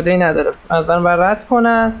استفاده ای نداره، از هم رد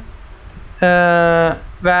کنن.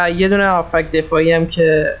 و یه دونه هافک دفاعی هم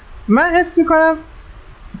که من حس میکنم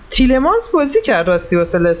تیلمانس بازی کرد راستی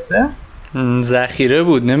واسه لستر. ذخیره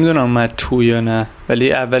بود، نمیدونم اومد تو یا نه،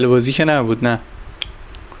 ولی اول بازی که نبود. نه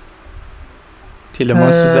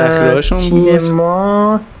تیلمانس ذخیره هاشون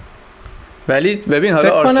بود. ولی ببین حالا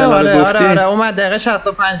آرسنال رو گفتی. آره اومد دقیقه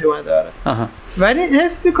 65 اومد. آره ولی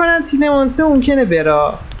حس میکنم تیلمانس ممکنه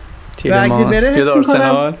بره. تیلمانس بیاد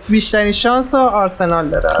آرسنال. بیشترین شانس آرسنال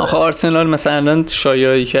داره. آخه آرسنال مثلا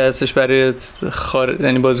شایعی که هستش برای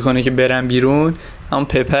یعنی بازیکنه که برن بیرون، همون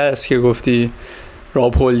پپه است که گفتی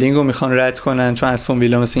راب هولدینگ رو میخوان رد کنن چون استون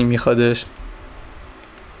ویلا مثل این میخوادش.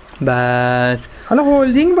 بعد حالا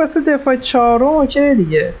هولدینگ واسه دفاع 4 اوکی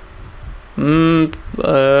دیگه.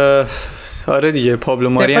 آره دیگه پابلو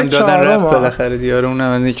ماری هم دادن رفت بالاخره دیگه.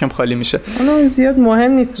 اونم یکم خالی میشه. اون زیاد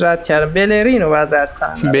مهم نیست رد کردن. بلرین رو بعد رد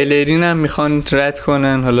کنن. بلرین هم میخوان رد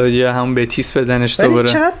کنن. حالا یا همون بتیس بدنش دوباره.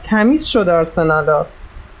 ولی چقدر تمیز شد آرسنال.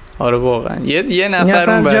 آره واقعا یه نفر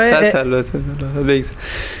اون وسط البته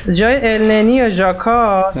جای النی یا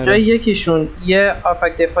ژاکا جای یکیشون یه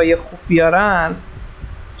هافک دفاعی خوب بیارن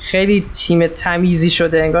خیلی تیم تمیزی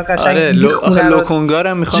شده انگار. قشنگ آره لوکونگا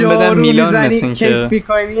هم میخوام بدم میلان مثلا که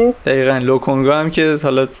دقیقاً لوکونگا هم که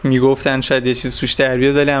حالا میگفتن شاید یه چیز توش در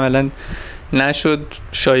بیاد ولی عملاً نشد.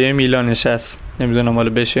 شایعه میلانش هست، نمیدونم حالا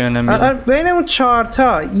بشه یا نه. بین اون 4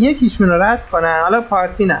 تا یکیشون رو رد کنن. حالا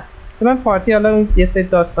پارتی نه، من پارتی حالا یه سری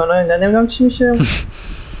داستانا اینا نمیدونم چی میشه.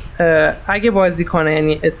 اگه بازی کنه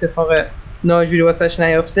یعنی اتفاق ناجوری واسش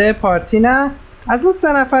نیفته، پارتی نه. از اون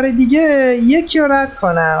 3 نفر دیگه یکی رو رد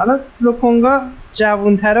کنن. حالا لوکونگا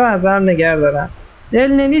جوون‌تره از هم نگه دارن.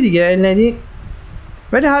 النی دیگه النی.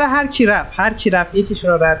 ولی حالا هر کی رفت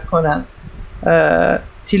یکیشون رو رد کنن.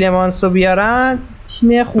 تیلمانس رو بیارن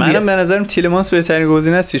تیم خوبیه. منم به نظرم تیلمانس بهترین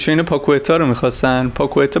گزینه است. چون اینو پاکوئتا رو می‌خواستن.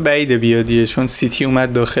 پاکوئتا بعیده بیادیه چون سیتی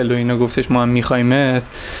اومد داخل و اینا گفتش ما هم می‌خوایمت.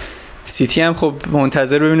 سیتی هم خب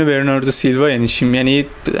منتظر ببینه برناردو سیلوا یعنی چی، یعنی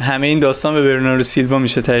همه این داستان به برناردو سیلوا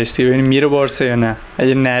میشه تهش دیگه، ببینیم میره بارسا یا نه.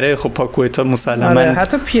 اگه نره خب پاکوئتا مسلما. آره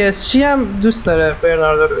حتی پی اس جی هم دوست داره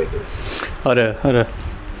برناردو رو بگیره. آره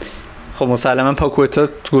خب مسلما پاکوئتا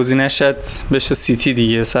گزینه‌ش شد بشه سیتی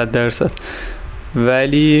دیگه 100%.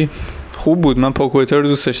 ولی خوب بود، من پاکوئتا رو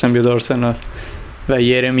دوست داشتم بیاد آرسنال. و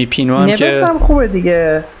یرمی پینو هم که نویسم خوبه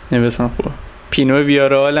دیگه. نویسم خوبه. پینو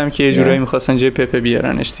ویارال هم که یه جورایی میخواستن جای پپه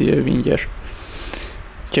بیارنش دیگه وینگر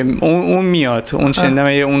که اون میاد. اون شنیدم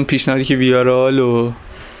اون پیشنهادی که ویارال رو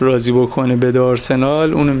راضی بکنه بده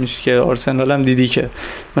آرسنال، اونو میشه که آرسنال هم دیدی که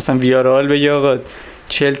مثلا ویارال بگه آقا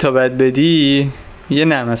 40 تا بعد بدی، یه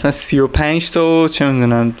نه مثلا 35 تا چه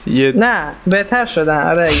میدونم یه نه بهتر شدن.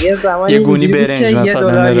 آره یه زمانی یه گونی برنج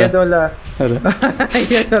مثلا $1 $1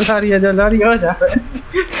 یادم.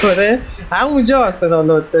 آره همونجا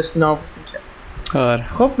آرسنال داشت نابود میشه. آره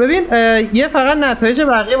خب ببین یه فقط نتایج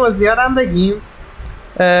بقیه بازی‌ها رو هم بگیم.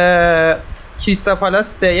 کریستال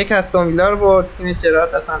پالاس 3-1 استون ویلا رو برد. تیم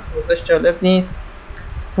جرارد اصلا اوضاعش جالب نیست.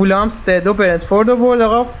 فولام 3-2 برنتفورد رو برد.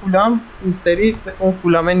 آقا فولام این سری اون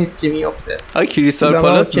فولامه نیست که میفته. کریستال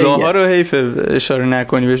پالاس زاها رو حیف اشاره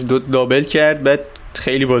نکنی بهش، دابل کرد بعد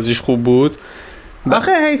خیلی بازیش خوب بود.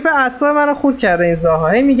 آخه حیف اعصاب منو خورد کرده این زاها.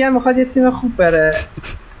 هی میگن میخواد یه تیم خوب بره.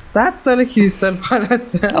 100 سال کریستال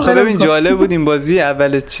پالاس. آخه ببین جالب بود این بازی،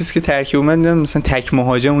 اول چیز که ترکیب اومد مثلا تک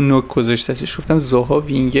مهاجم اون نوک گذاشتهش، گفتم زاها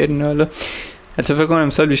وینگر نه، حالا البته فکر کنم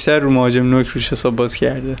امسال بیشتر رو مهاجم نوک روش حساب باز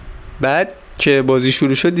کرده. بعد که بازی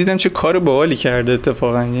شروع شد دیدم چه کار باحالی کرده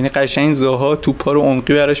اتفاقا، یعنی قشنگ زاها توپا رو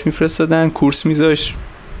عمقی براش میفرستادن، کورس میذاشت،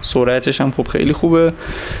 سرعتش هم خوب خیلی خوبه.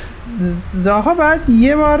 زاها بعد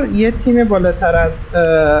یه بار یه تیم بالاتر از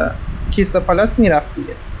کریستال پالاس میرفت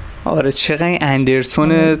دیگه. آره چقدر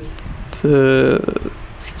اندرسون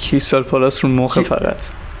کریستال پالاس رو مخه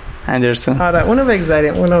فقط اندرسون. آره اونو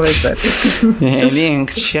بگذاریم یعنی این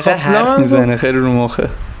چقدر حرف میزنه خیلی رو مخه.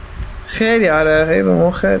 خیلی آره خیلی رو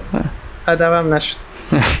مخه، ادبم نشد.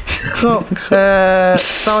 خب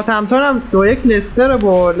ساوثهمپتون هم 2-1 لستر رو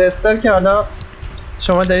برد. لستر که حالا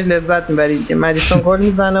شما دارید لذت میبرید که مدیسون گل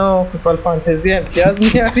میزنه و فوتبال فانتزی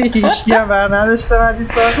امتیاز میاری، هیچکی هم بر نداشته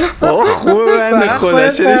مدیسون. خوبه بنده خدا،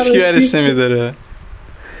 چرا هیچکی برش نمیداره؟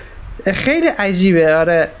 خیلی عجیبه.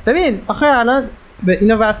 آره ببین آخه الان به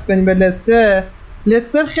اینو وصل کنیم به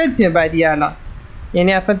لستر خیلی تیم بدی الان،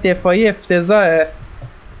 یعنی اصلا دفاعی افتضاحه.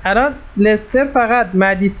 الان لستر فقط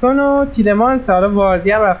مدیسون و تیلمانس، حالا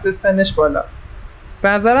واردی هم رفته سنش بالا. به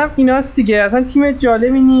نظرم ایناست دیگه، اصلا تیم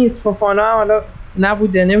جالبی نیست. فوفانا هم حالا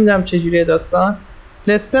نبوده، نمیدونم چجوریه داستان.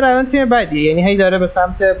 لستر الان تیم بدیه، یعنی هی داره به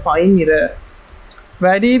سمت پایین میره،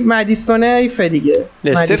 ولی مدیسونه ایفه دیگه.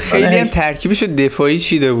 لستر خیلی هم ترکیبش دفاعی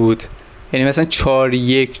چیده بود، یعنی مثلا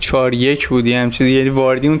 4-1 بود یه هم چیزی، یعنی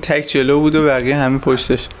واردی اون تک جلو بود و بقیه همه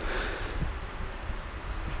پشتش.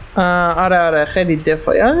 آره خیلی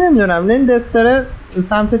دفاعی. نمیدونم لستر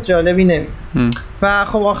سمت جالبی نمی. و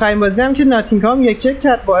خب آخرین بازی هم که ناتینگهام 1-1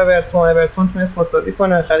 کرد با اورتون تونست مساوی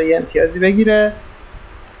کنه، آخر یه امتیازی بگیره.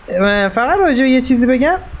 فقط راجع به یه چیزی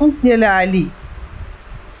بگم، این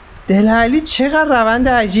دل علی چقدر روند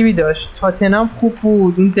عجیبی داشت. تاتنهام خوب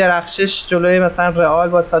بود، اون درخشش جلوی مثلا رئال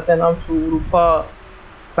با تاتنهام تو اروپا،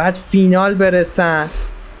 بعد فینال برسن،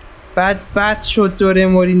 بعد شد دوره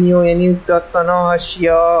مورینیو، یعنی داستانا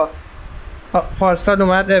حاشیه. پارسال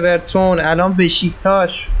اومد اورتون، الان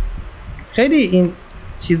بشیکتاش. خیلی این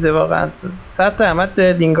چیزه واقعا. 100 رحمت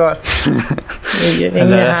به لینگارد.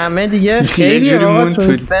 این همه دیگه خیلی واقعا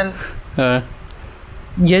تو سن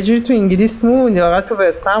یه جوری تو انگلیس موند، واقعا تو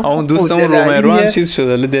وستهم. اون دوستمون رومرو هم چیز شد،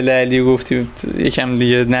 حالا دل علی گفتیم یکم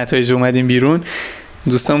دیگه نتایج اومدیم بیرون.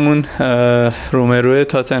 دوستمون رومرو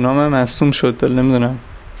تاتنهام هم مصدوم شد، نمیدونم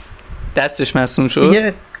دستش مصدوم شد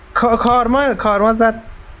دیگه. کارما زد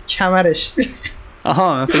کمرش.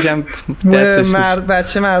 آها من فکرم دستش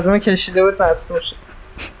بچه مردم کشیده بود مصدوم شد.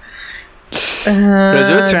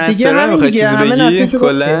 راجع به ترانسفر میخوای چیزی بگی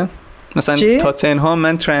کلا؟ مثلا تاتنهام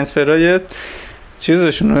من ترانسفرای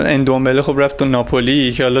چیزشون اندومبله خب رفت تو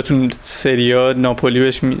ناپولی که حالا تو سری آ ناپولی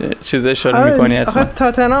بهش چیز اشاره میکنی حتما. آخه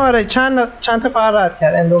تاتنهام آره چند تا فقط رد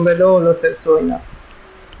کرد، اندومبله و لوسلسو اینا.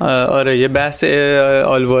 آره یه بحث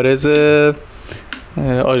آلوارز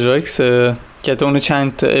آژاکس که تو اونو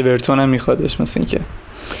چند اورتون هم میخوادش مثلا که.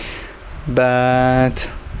 بعد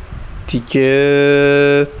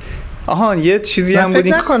دیگه یه چیزی هم بود،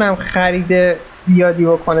 فکر نکنم خرید زیادی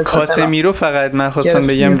بکنه. کاسمیرو فقط من خواستم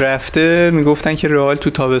بگم رفته، میگفتن که رئال تو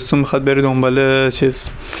تابستون میخواد بره دنبال چیز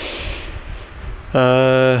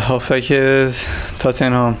هافک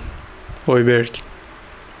تاتنهام هویبرگ.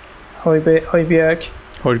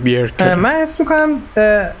 من حس میکنم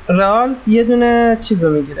رئال یه دونه چیزو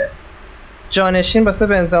میگیره، جانشین واسه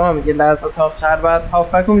بنزما میگه لحظات آخر، بعد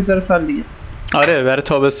هافکو میذاره سال دیگه. آره برای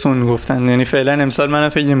تابستون گفتن، یعنی فعلا امسال منم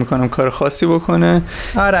فکر نمی‌کنم کار خاصی بکنه.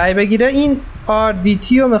 آره ای بگیره. این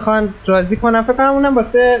RDT رو میخوان راضی کنن، فکر کنم اونم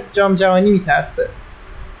واسه جام جهانی میترسه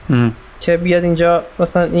که بیاد اینجا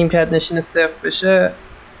مثلا نیمکت نشین صفر بشه.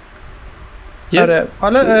 آره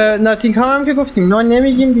حالا ناتینگهام هم که گفتیم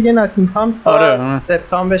نمیگیم دیگه، ناتینگهام تا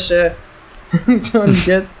سپتامبر بشه چون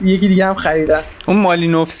دیگه یکی دیگه هم خریدن. اون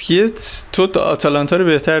مالینوفسکی تو آتالانتا رو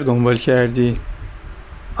بهتر دنبال کردی.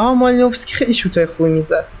 مالینوفسکی خیلی شوتای خوبی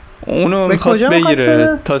میزد. اونو میخواست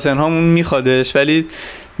بگیره تاتنهام، اون میخوادش، ولی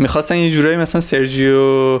میخواستن یه جورایی مثلا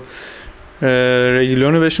سرجیو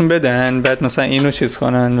رگیلون رو بهشون بدن، بعد مثلا اینو چیز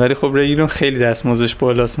کنن، ولی خب رگیلون خیلی دستمزدش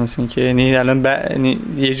بالاست، مثلا که یعنی الان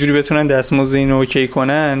یه جوری بتونن دستمزد اینو اوکی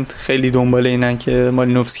کنن، خیلی دنبال اینن که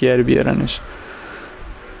مالینوفسکی رو بیارنش.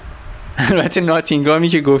 البته ناتینگامی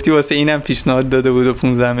که گفتی واسه اینم پیشنهاد داده بود و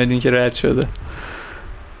 15 میلیون که رد شده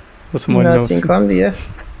واسه مالینوفسکی. ناتینگام دیگه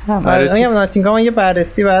میگم ناتینگام یه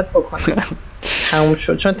بررسی باید بکنه. تموم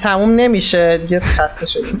شد، چون تموم نمیشه دیگه، خسته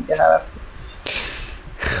شدیم دیگه هر هفته.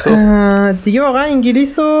 دیگه واقعا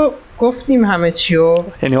انگلیس رو گفتیم همه چیو،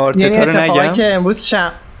 یعنی آرتتا رو نگم که امروز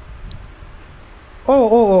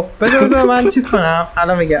بذار من چیز کنم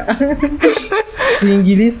الان میگم.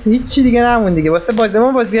 انگلیس هیچ چی دیگه نمون دیگه، واسه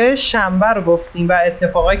بازی‌های شنبه رو گفتیم و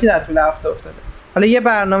اتفاقایی که در طول هفته افتاده. حالا یه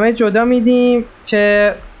برنامه جدا میدیم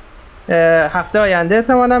که هفته آینده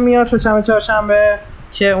احتمالاً میاد، سه‌شنبه چهارشنبه،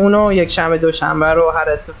 که اونو یک شنبه دوشنبه رو هر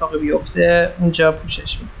اتفاقی بیفته اونجا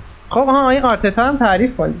پوشش میدیم. خب این آرتتا هم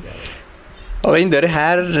تعریف کن دیگه. آقا این داره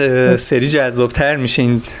هر سری جذاب‌تر میشه،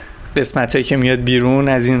 این قسمتایی که میاد بیرون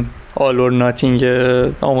از این آل اور ناتینگ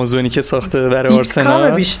آمازونی که ساخته برای آرسنال.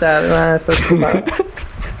 کام بیشتر من احساس می‌کنم.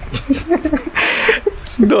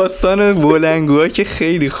 داستان بولنگوها که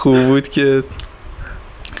خیلی خوب بود، که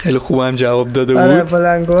خیلی خوبم جواب داده بود. آره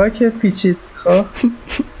بولنگوها که پیچید. خب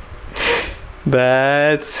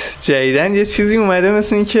بعد جدیدن یه چیزی اومده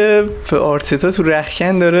مثل این که آرتتا تو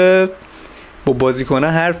رخکن داره با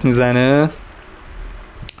بازیکن‌ها حرف میزنه،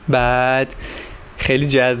 بعد خیلی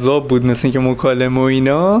جذاب بود، مثل این که مکالمه و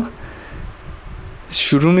اینا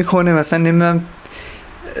شروع میکنه، مثلا نمیدونم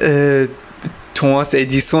توماس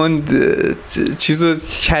ادیسون چیزو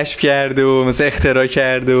کشف کرده و مثلا اختراع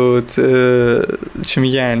کرده و چی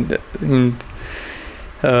میگن این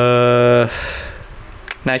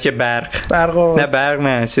نه که برق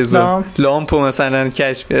نه چیزا لامپو مثلا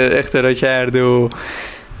کشف اختراع کرده و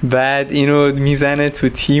بعد اینو میزنه تو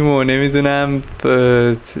تیم و نمیدونم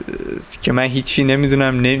که من هیچی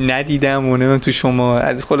نمیدونم ندیدم و نمیدونم تو شما،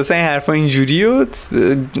 از خلاصه این حرفا اینجوری و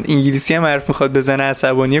انگلیسی هم حرف میخواد بزنه،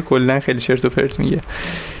 عصبانیه، کلا خیلی چرت و پرت میگه،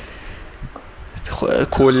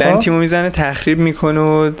 کلا تیمو میزنه تخریب میکنه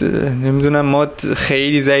و نمیدونم ما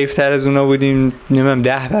خیلی ضعیفتر از اونا بودیم، نمیدونم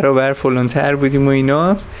 10 برابر فلانتر بودیم و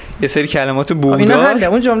اینا، یه سری کلمات بوغدار. اینا حله،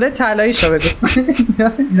 اون جمله طلاییشو بگو.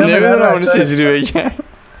 نمیدونم اونو چجوری بگم.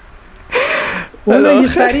 اون یه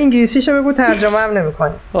سری انگلیسیشو بگو، ترجمه هم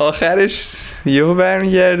نمی‌کنی. آخرش یهو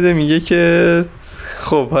برمیگرده میگه که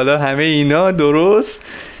خب حالا همه اینا درست،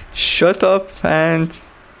 shut up and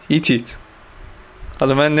eat it.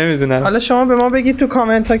 حالا من نمیدونم، حالا شما به ما بگید تو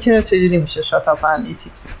کامنت ها که چجوری میشه shut up and eat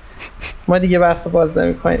it. ما دیگه بحث باز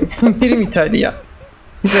نمی‌کنیم. میریم ایتالیا.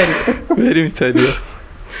 بریم ایتالیا.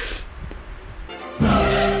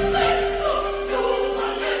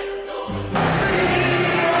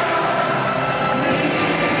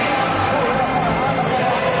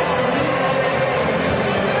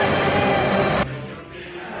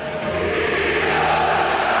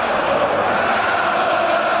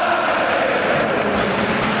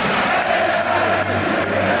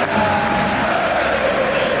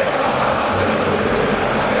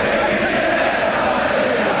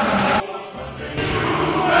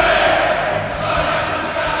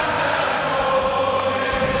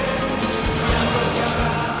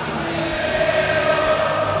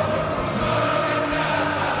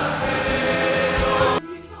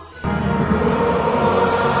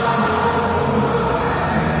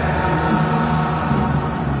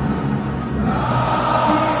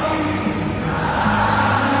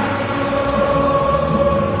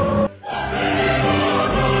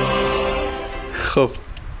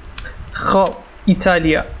 خب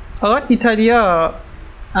ایتالیا. آقا ایتالیا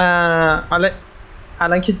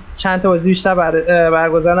الان که چند تا بازی بیشتر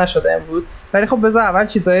برگزار نشده امروز، ولی خب بذار اول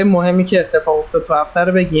چیزای مهمی که اتفاق افتاد تو هفته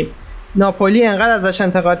رو بگیم. ناپولی انقدر ازش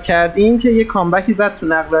انتقاد کردیم که یه کامبکی زد تو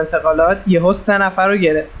نقل و انتقالات، یهو 3 نفر رو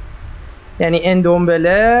گرفت، یعنی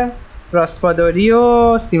اندومبله، راسپادوری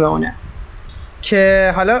و سیمونه.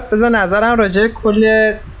 که حالا بذار نظرم راجع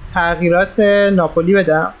کل تغییرات ناپولی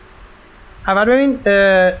بدم. اول ببین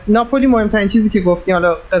ناپولی مهمترین چیزی که گفتیم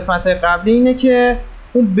حالا قسمت قبلی اینه که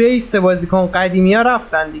اون بیس بازیکن قدیمی ها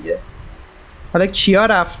رفتن دیگه. حالا کیا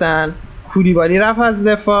رفتن؟ کولیبالی رفت از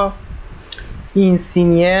دفاع، این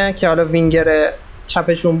سینیه که حالا وینگر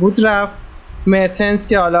چپشون بود رفت، مرتنس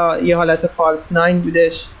که حالا یه حالت فالس 9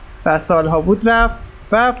 بودش و سالها بود رفت،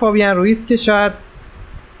 و فابیان رویز که شاید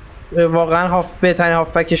واقعا بهترین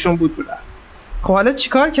هافبکشون بود رفت. خب حالا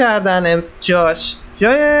چیکار کردن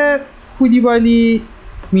جای کولیبالی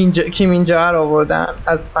کیمینجا رو آوردن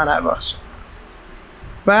از فنرباغچه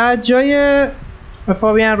و جای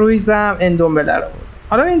فابیان رویز هم اندومبله رو آوردن.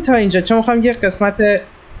 حالا این تا اینجا چون میخوام یه قسمت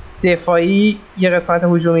دفاعی یه قسمت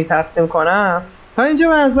هجومی تقسیم کنم، تا اینجا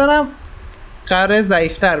به نظرم قراره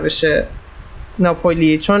ضعیفتر بشه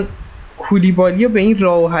ناپولی، چون کولیبالی رو به این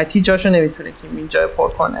راحتی جاشو نمیتونه کیمینجا پر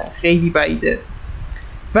کنه، خیلی بعیده.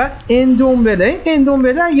 و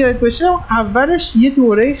اندومبله یاد باشه اولش یه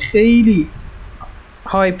دوره خیلی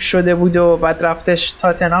هایپ شده بود و بعد رفتش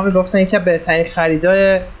تاتنهام، گفتن یکی از بهترین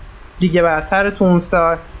خریدای لیگ برتر تو اون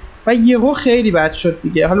سال و یهو خیلی بد شد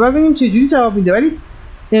دیگه. حالا ببینیم چه جوری جواب میده، ولی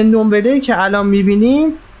اندومبله که الان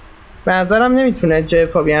میبینیم به نظرم نمیتونه جای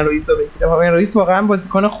فابیان رویز رو بگیره. فابیان رویز واقعا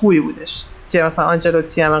بازیکن خوبی بودش که مثلا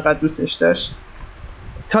آنجلوتی هم انقدر دوستش داشت.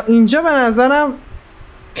 تا اینجا به نظرم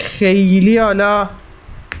خیلی حالا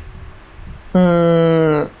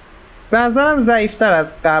به نظرم ضعیفتر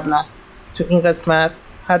از قبلا تو این قسمت،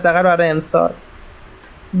 حداقل برای امسال.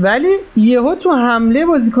 ولی یهو تو حمله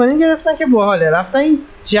بازیکنی گرفتن که باحاله، رفتن این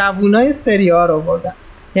جوونای سری آ رو آوردن.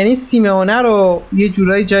 یعنی سیمئونه رو یه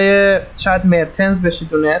جورایی جای شاید مرتنز بشه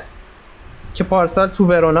دونست که پارسال تو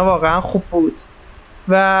ورونا واقعا خوب بود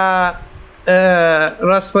و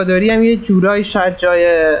راسپادوری هم یه جورایی شاید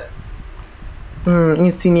جای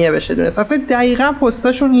این سینیه بشه دونست. حتی دقیقا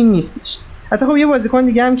پستاشون این نیستش. حتی خب یه بازیکن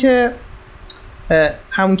دیگه هم که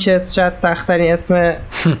همون که شاید سخت‌ترین اسم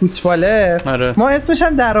فوتباله ما اسمش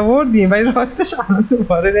هم در آوردیم ولی راستش الان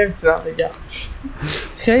دوباره نمیتونم بگم،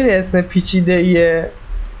 خیلی اسم پیچیده ایه.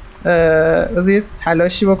 یه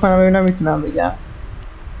تلاشی بکنم ببینم میتونم بگم.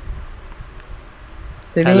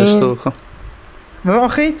 تلاش تو بکن.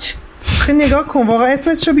 آخه نگاه کن واقعا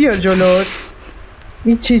اسمشو بیار جلو.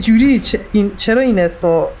 این چجوری چرا این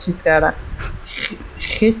اسمو چیز کردن؟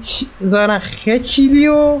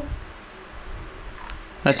 خچیلیو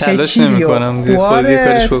من تلاش نمی کنم دیگه، خودی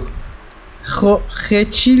کارش بکن.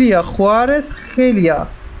 خچیلیا خوارس خیلیا،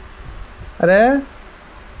 آره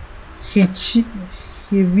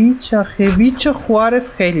خیویچا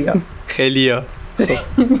خوارس خیلیا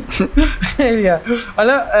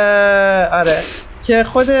حالا آره که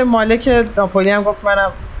خود مالک ناپولی هم گفت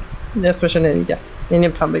منم اسمشو نمیگم، این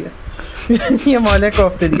نمیتونم بگم یه مالک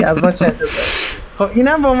گفته دیگه از ما چه انتظار. خب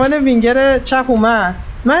اینم به عنوان وینگر چپ اومد.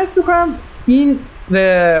 من حس می‌کنم این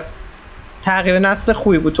تغییر نسل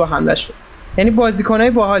خوبی بود تو حمله شد، یعنی بازیکنای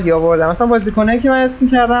باحالی آوردن. مثلا بازیکنایی که من حس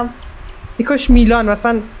می‌کردم یکاش میلان،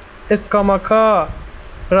 مثلا اسکاماکا،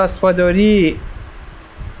 راسپادوری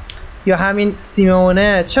یا همین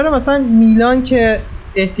سیمئونه، چرا مثلا میلان که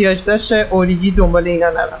احتیاج داشت اوریگی دنبال اینا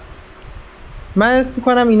نرفت؟ من حس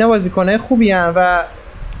می‌کنم اینا بازیکنای خوبی ان و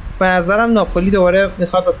به نظرم ناپولی دوباره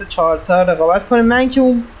میخواد واسه 4 تا رقابت کنه. من که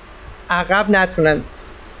اون عقب نتونن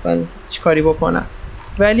مثلا چیکاری بکنن،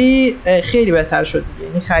 ولی خیلی بهتر شد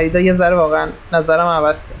دیگه. این خریدا یه ذره واقعا نظرم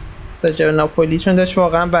عوض کرد راجع به ناپولی، چون داشت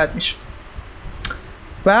واقعا بد میشد.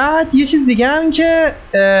 بعد یه چیز دیگه هم که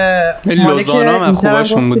لوزانو هم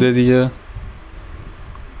خوبشون بوده دیگه.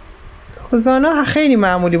 لوزانو خیلی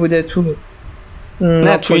معمولی بوده تو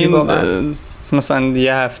نه تو این مثلا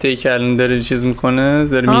یه هفته‌ای که الان داره چیز میکنه،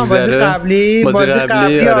 داره میگذره. بازی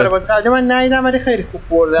قبلی آره بازی قبلی من ندیدم ولی خیلی خوب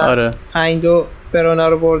بردن. آره 5-2 برونا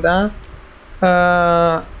رو بردن.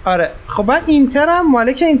 آره خب بعد اینتر هم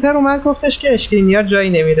مالک اینتر اومد گفتش که اشکرینیار جایی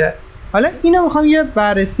نمیره. حالا اینو میخوام یه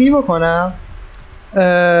بررسی بکنم.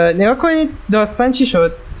 نگاه کنید داستان چی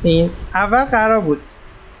شد. این اول قرار بود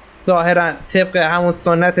ظاهرا طبق همون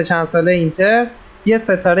سنت چند ساله اینتر یه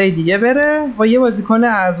ستاره دیگه بره و یه بازیکن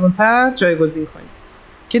ارزان‌تر جایگزین کنه،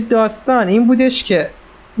 که داستان این بودش که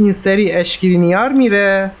این سری اشکرینیار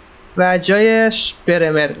میره و جایش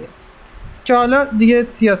برمر میاد، که حالا دیگه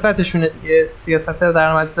سیاستشونه دیگه، سیاست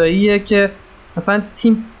درآمدزاییه که مثلا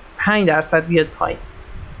تیم 5% بیاد پایین،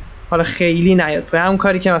 حالا خیلی نیاد به همون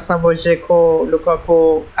کاری که مثلا با ژکو،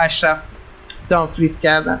 لوکاکو، اشرف دامفریز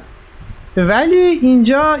کردن. ولی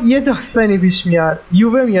اینجا یه داستانی پیش میاد،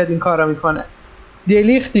 یووه میاد این کارا میکنه.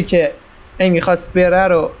 دلیختی که این میخواست بره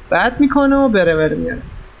رو رد میکنه و بره میاره.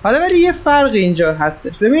 حالا ولی یه فرق اینجا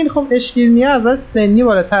هستش. ببین خب اشکرینیار از سنی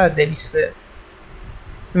بالاتر دلیخته،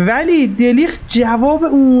 ولی دلیخت جواب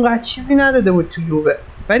اونقدر چیزی نداده بود تو یووه،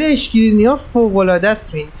 ولی اشکرینیار فوق‌العاده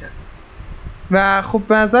است تو اینتر. و خب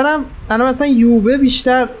به نظرم انا مثلا یووه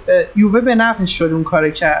به نفعش شد اون کارو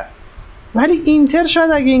کرد، ولی اینتر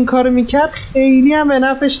شاید اگه این کارو میکرد خیلی هم به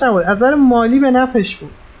نفعش نبود، از نظر مالی به نفعش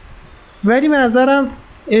بود، ولی به نظرم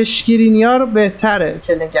اشکرینیار بهتره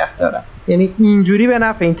که نگه دارم. یعنی اینجوری به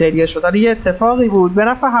نفع اینتریه شد. حالا یه اتفاقی بود به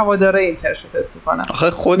نفع هواداره اینتر شد حس می‌کنم.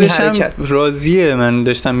 آخه خودش هم راضیه. من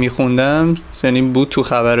داشتم میخوندم یعنی بود تو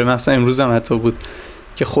خبر مثلا امروز هم حتی بود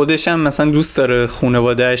که خودش هم مثلا دوست داره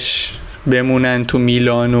خانواده‌اش بمونن تو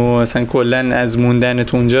میلان و مثلا کلا از موندن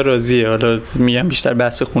تو اونجا راضیه. حالا میگم بیشتر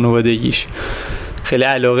بحث خانوادگیش، خیلی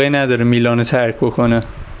علاقه نداره میلانو ترک بکنه.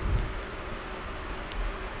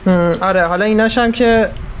 آره حالا ایناش هم که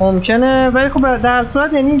ممکنه، ولی خب در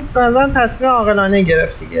صورت یعنی بازم تصمیم عاقلانه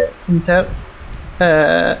گرفت دیگه. اینتر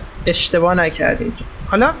اشتباه نکرد اینجا.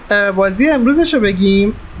 حالا بازی امروزشو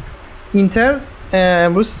بگیم. اینتر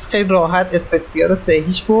امروز خیلی راحت اسپتزیا رو 3-0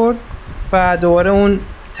 برد و دوباره اون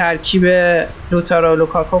ترکیب لوتارو و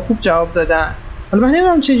لوکاکو خوب جواب دادن. حالا من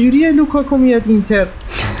نمیدونم چجوریه لوکاکو میاد اینتر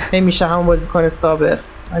نمیشه همون بازیکن سابق.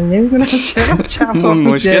 من نمیدونم چرا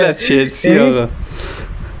مشکل از چلسی آقا.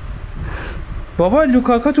 بابا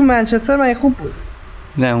لوکاکو تو منچستر من خوب بود.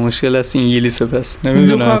 نه مشکل از انگلیسه. پس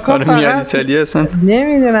نمیدونم کار میاد ایتالیا اصلا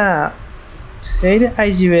نمیدونم خیلی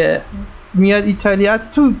عجیبه. میاد ایتالیا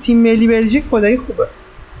تو تیم ملی بلژیک خدایی خوبه،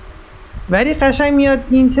 ولی قشنگ میاد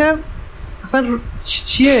اینتر اصلا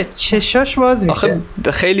چیه چشاش باز میشه. آخه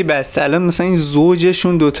خیلی بسته. الان مثلا این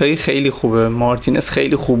زوجشون دوتایی خیلی خوبه. مارتینز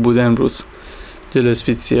خیلی خوب بود امروز جلو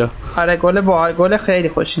اسپتزیا. آره گل خیلی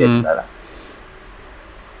خوشگلی زدن.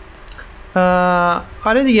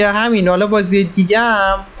 آره دیگه همین. حالا بازی دیگه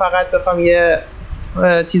هم فقط بخوام یه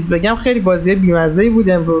چیز بگم، خیلی بازی بیمزه‌ای بود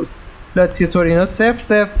امروز. لاتزیو تورینو 0-0،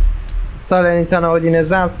 سالرنیتانا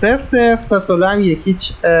اودینزه هم 0-0، ساسولو هم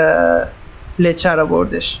 1-0 لچه رو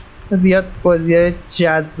بردش. زیاد بازی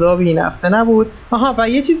جذابی این هفته نبود. و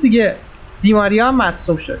یه چیز دیگه، دیماریا هم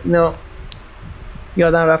مصدوم شد. اینو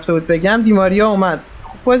یادم رفته بود بگم. دیماریا اومد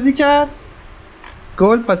خوب بازی کرد،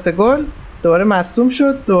 گل پاس گل، دوباره مصدوم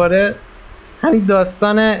شد. دوباره همین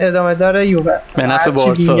داستان ادامه داره یووه است. به نفع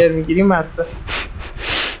بارسا میگیریم مصدوم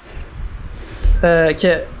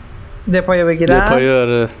که دپایو بگیرن. دپایو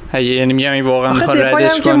آره. یعنی میگم این واقعا میخواد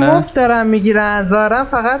ردش کنه. که مفت دارن میگیرن ظاهرا.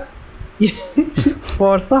 فقط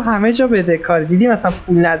بارسا همه جا بدهکار. دیدی مثلا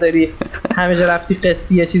پول نداری همه جا رفتی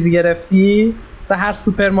قسطی یه چیزی گرفتی، مثلا هر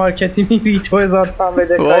سوپرمارکتی میری 2000 تومان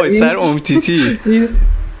بدهکاری. وای سر امتیتی.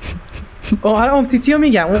 آره امتیتی رو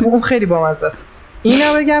میگم، اون خیلی بامزه است.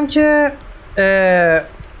 اینا بگم که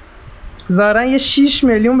ظاهرا یه 6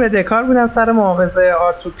 میلیون بدهکار بودن سر معاوضه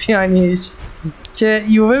آرتور پیانیچ که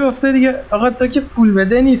یووه گفته دیگه آقا تو که پول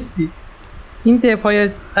بده نیستی، این دپای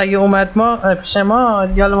اگه اومد ما پیش ما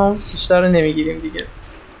یالا ما 6 تا رو نمیگیریم دیگه.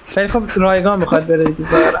 ولی خب رایگان میخواد بره دیگه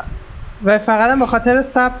ظاهرا، و فقط هم به خاطر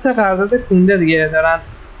ثبت قرارداد کونده دیگه دارن.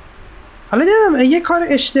 حالا دیدم یه کار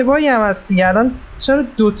اشتباهی هم هست دیگه. الان چرا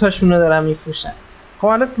دو تاشونو دارن میفروشن؟ خب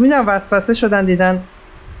حالا میدونم وسوسه شدن دیدن.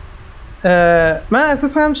 من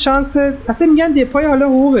احساس میکنم شانس، حتی میگن دپای حالا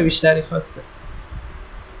حقوق بیشتری خواسته.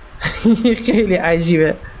 خیلی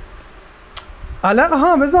عجیبه.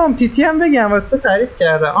 حالا بذار امتیتی هم بگم واسه تعریف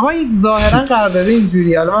کردم. ظاهرا قرارداد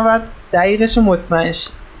اینجوریه، حالا من بعد دقیقش مطمئن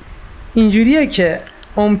شم. اینجوریه که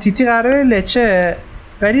امتیتی قراره لچه،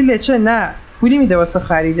 ولی لچه نه پولی میده واسه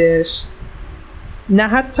خریدش، نه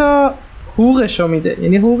حتی حقوقشو میده،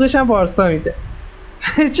 یعنی حقوقش هم بارسا میده.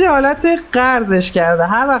 چه حالت قرضش کرده.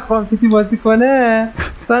 هر وقت امتیتی بازی کنه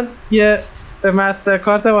مثلا یه به مستر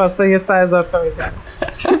کارت بارسا یه 100,000 تا میزنه.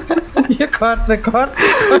 یه کارت به کارت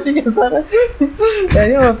میزنه.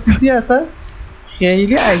 یعنی امتیتی اصلا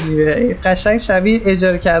خیلی عجیبه. قشنگ شبیه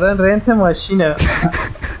اجاره کردن رنت ماشینه.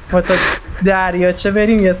 ما تا دریاچه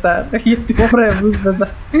بریم یه دور امروز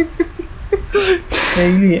بزنیم.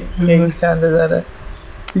 خیلی کنده داره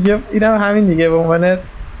دیگه. اینم همین دیگه به عنوان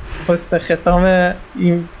حسن ختام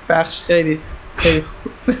این بخش. خیلی خیلی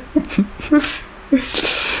خوب.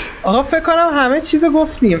 آقا فکر کنم همه چیزو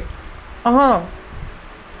گفتیم.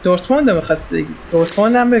 دورتموند رو می‌خواستی بگی؟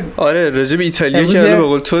 دورتموند هم بگو. آره راجع به ایتالیا که حالا به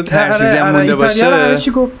قول تو هر چیزی هم مونده باشه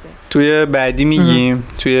توی بعدی میگیم.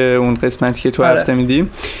 توی اون قسمتی که تو هفته میدیم.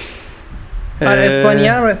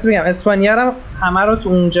 اسپانیا رو بگم. اسپانیا رو همه رو تو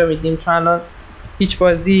اونجا میدیم چون الان هیچ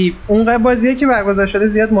بازی اون بازیه که برگزار شده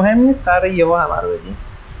زیاد مهم نیست، قراره یهو همه رو بدیم.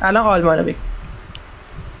 الان آلمان رو بگیم.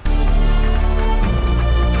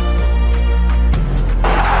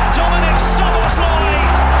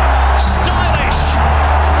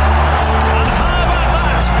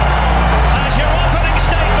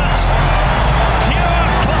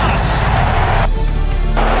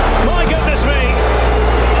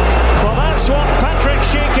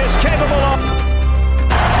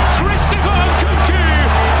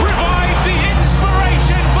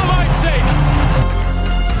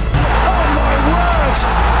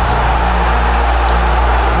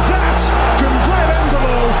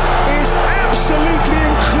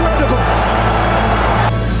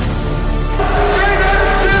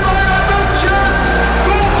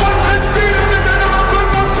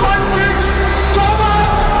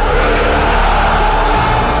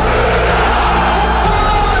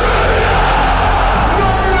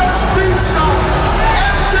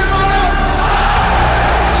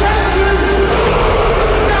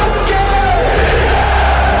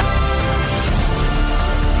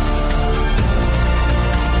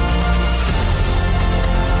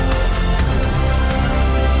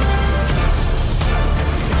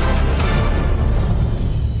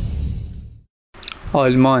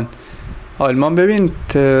 آلمان ببین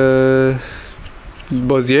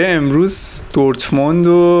بازی امروز دورتموند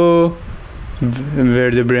و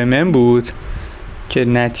ورده برمن بود که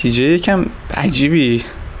نتیجه یکم عجیبی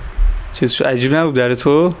چیزش عجیب نبود در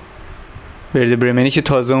تو؟ ورده برمنی که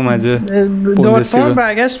تازه اومده دورتموند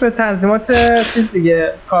برگشت به تنظیمات چیز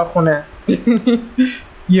دیگه کارخونه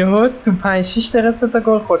یهو تو 5-6 دقیقه 3 تا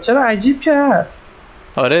گل خورد. چرا عجیب که هست.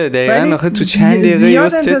 آره دقیقاً آخه تو چند دقیقه یا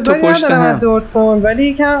 3 تا پشت هم دورتموند ولی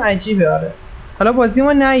یکم عجیبه. آره حالا بازی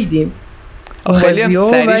ما ندیدیم خیلی هم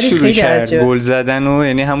سریع شروع کرد گل زدن و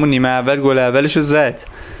یعنی همون نیمه اول گل اولشو زد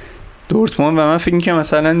دورتموند و من فکر می‌کنم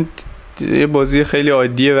مثلا یه بازی خیلی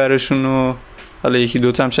عادیه براشون و حالا یکی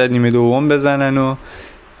دوتا هم شاید نیمه دوم بزنن و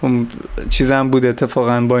چیزام بود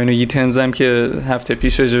اتفاقا با اینو گیتنزم که هفته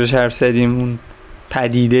پیش راجبش حرف زدیم اون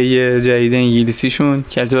پدیده جدید انگلیسیشون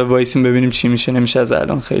که البته وایسیم ببینیم چی میشه. نمیشه از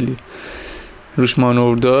الان خیلی روش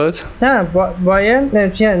مانور داد. نه بایرن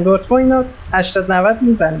نمیشه دورتموند اینا 80-90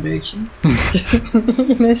 میزنه به یکی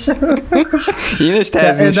اینش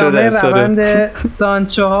تضمین شده است. روند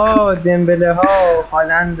سانچو ها دمبله ها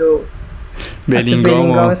هالند و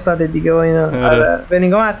بلینگام سال دیگه و اینا. آره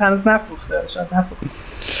بلینگام هنوز نفروخته شاید نفروخته.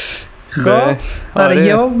 خب آره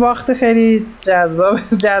یه وقت خیلی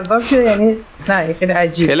جذاب که یعنی نه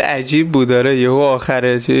خیلی عجیب بود. داره یهو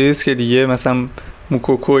آخر چیز که دیگه مثلا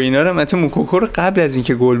موکوکو اینا رو مثلا موکوکو رو قبل از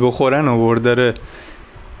اینکه گل بخورن آورد. داره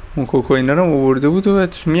موکوکو اینا رو آورده بود و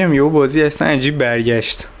میام یهو بازی اصلا عجیب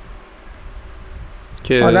برگشت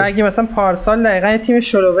که حالا اگه مثلا پارسال دقیقاً تیم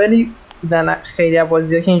شلوولی بودن خیلی از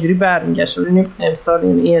بازی‌ها که اینجوری برمیگشت ببینیم امسال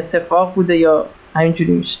این اتفاق بوده یا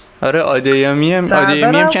همینجوری میشه. آره آدیامی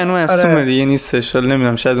هم که اونو اصومه دیگه نیستش. حالا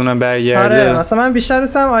نمیدونم شاید اونم برگرده. آره مثلا من بیشتر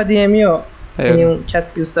دوستم آدیمی رو یعنی اون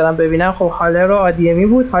کسی که دوست دارم ببینم خب هالر و آدیمی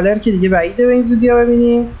بود. هالر که دیگه بعیده به این زودیا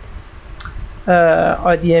ببینیم.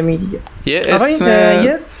 آدیمی دیگه یه اسم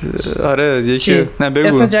آره یکی نه بگو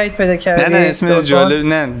اسم جدید پیدا کردی. نه اسم جالب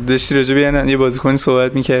نه داشتی راجع به یه بازیکنی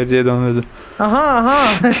صحبت می‌کردی ادامه بده. آها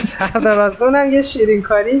سردار آزمون هم یه شیرین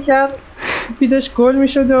کاری کرد بیداش گل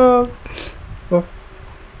میشد و گفت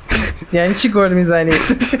یعنی چی گل میزنی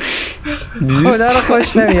خدا رو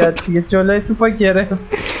خوش نمیاد دیگه جلوی توپا گرفت.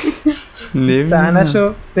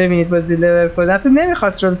 دهنشو ببینید بازی لیورپول حتی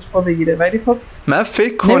نمیخواست جلوی توپا بگیره ولی خب من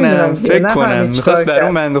فکر کنم میخواست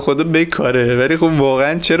برام بنده خدا بکاره ولی خب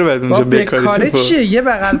واقعا چرا بعد اونجا بکاره توپا چیه یه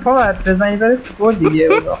بغل پا بعد بزنی بره تو گل دیگه.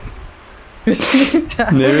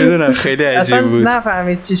 نمیدونم خیلی عجیب بود.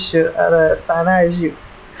 نفهمید چی شد. آره صحنه عجیب بود.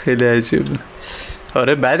 خیلی عجیب بود.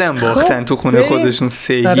 آره بعدم باختن تو خونه خودشون 3-0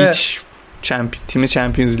 تیم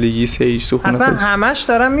چمپیونز لیگی 3-0 تو خونه خودشون. اصلا همش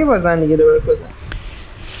دارن میبازن دیگه لیورپول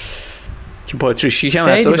که پاتریشیک هم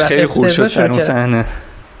اصلاش خیلی خوب شد سر اون صحنه.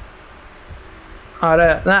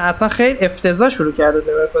 آره نه اصلا خیلی افتضاح شروع کرد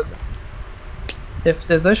لیورپول.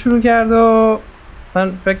 افتضاح شروع کرد و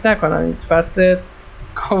اصلا فکر نکنم این فصل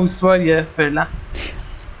کاوسواریه فعلا.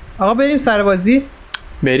 آقا بریم سر بازی.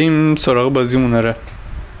 بریم سراغ بازیمون. آره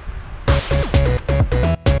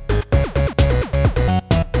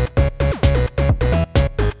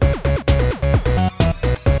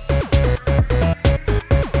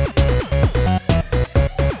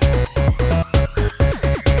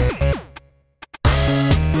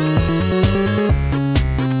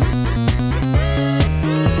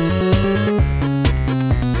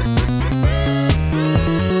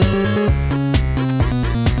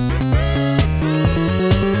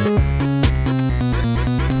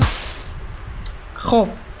خب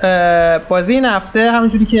بازی این هفته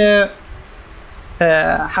همونجوری که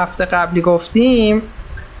هفته قبلی گفتیم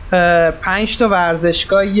 5 تا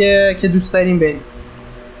ورزشگاهیه که دوست داریم بریم.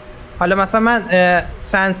 حالا مثلا من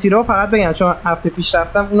سنسیرو فقط بگم چون هفته پیش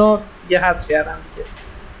رفتم اونو یه حذف کردم دیگه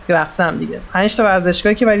رفتم دیگه. 5 تا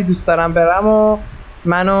ورزشگاهی که ولی دوست دارم برم و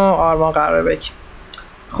منو آرمان قرار بگیم.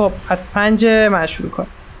 خب از 5 من شروع کنم.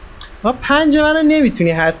 5 منو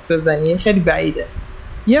نمیتونی حدس بزنی خیلی بعیده.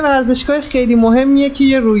 یه ورزشگاه خیلی مهمیه که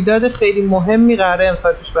یه رویداد خیلی مهمی قراره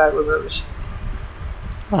امسال توش برگزار بشه.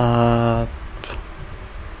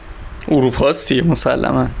 اروپا هستی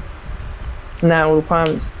مسلما. نه اروپا هم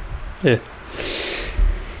نیست.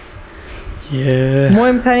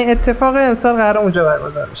 مهمترین اتفاق امسال قراره اونجا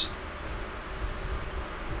برگزار بشه.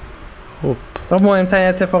 خب مهمترین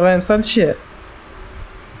اتفاق امسال چیه؟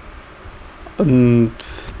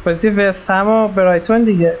 بازی وست هم و برایتون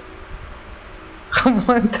دیگه.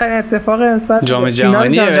 مهمترین اتفاق امسال جام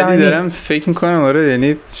جهانیه ولی دارم فکر میکنم آره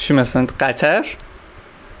یعنی چی مثلا قطر.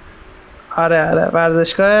 آره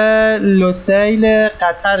ورزشگاه لوسیل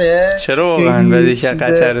قطره. چرا واقعا بدی که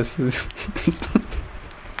قطر رسید؟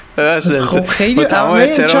 خب خیلی تمام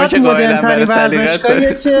احترامی که قائلم برای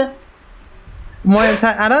سلیقت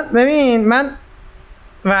مهمتر الان ببین من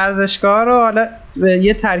ورزشگاه رو حالا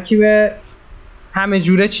یه ترکیب همه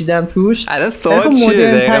جوره چیدم توش. الان سوال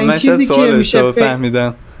چیه دقیقا؟ من شاید سوالش رو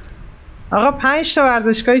فهمیدم. آقا 5 تا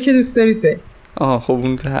ورزشگاهی که دوست دارید برید. خب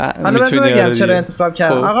اون حالا بگم چرا انتخاب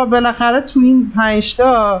کردم. آقا بالاخره تو این 5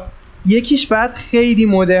 تا یکیش باید خیلی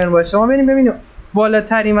مدرن باشه. ما ببینیم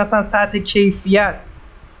بالاترین مثلا سطح کیفیت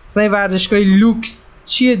مثلا ورزشگاه لوکس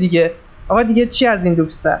چیه دیگه؟ آقا دیگه چی از این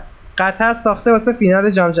لوکس تر؟ قطر ساخته واسه فینال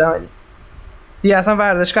جام جهانی. دیگه اصلا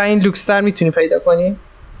ورزشگاه این لوکس تر میتونی پیدا کنی؟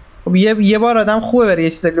 خب یه بار آدم خوبه بره یه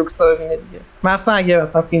چیز لوکس رو ببینه دیگه. مخصوصا اگه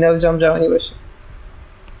مثلا فینال جام جهانی باشه.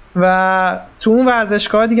 و تو اون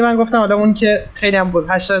ورزشگاه دیگه من گفتم حالا اون که خیلی هم بود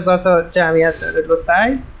 80,000 تا جمعیت داره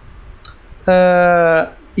لوسای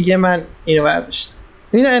دیگه من اینو برداشتم.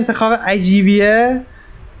 این انتخاب عجیبیه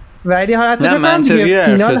ولی حالا نه منطقیه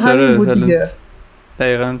فینال همین بود دیگه.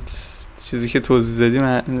 دقیقاً چیزی که توضیح دادی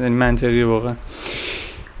منطقیه واقعا.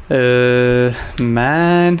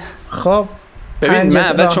 من خب ببین من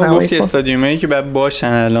اول چون گفتی استادیومایی که باید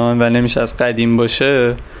باشن الان و نمیشه از قدیم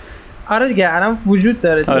باشه. آره دیگه الان وجود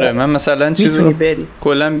داره دیگه. آره من مثلا چیزو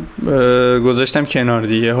کلا گذاشتم کنار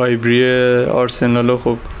دیگه. هایبری آرسنالو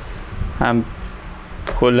خب هم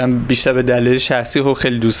کلا بیشتر به دلیل شخصی خب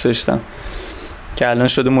خیلی دوست داشتم که الان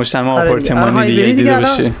شده مجتمع آپارتمانی دیگه دیده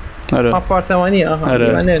باشی. آره آپارتمانی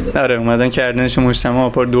آره اومدن کردنش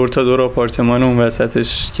مجتمع دور تا دور آپارتمان اون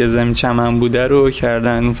وسطش که زمین چمن بوده رو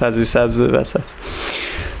کردن اون فضای سبز وسط.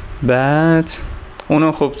 بعد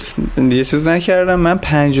اونو خب دیگه چیز نکردم. من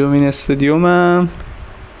 5مین استادیومم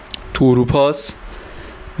تو اروپاست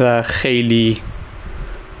و خیلی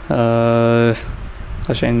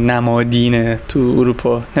قشنگ نمادینه تو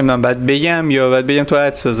اروپا. نمیدونم بعد بگم یا بعد بگم تو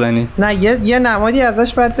حدس بزنی؟ نه یه نمادی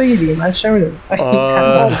ازش بعد بگیری. من چه میدونم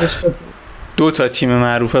 2 تا تیم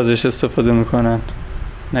معروف ازش استفاده میکنن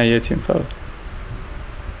نه یه تیم فقط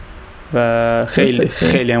و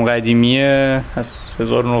خیلی هم قدیمیه از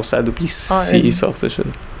 1920 ساخته شده.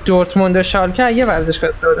 دورتموند و شالکه یه ورزشگاه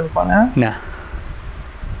استفاده میکنن؟ نه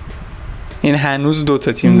این هنوز 2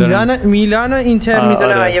 تا تیم دارن. میلان و اینتر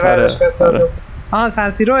میدونن یه ورزشگاه استفاده.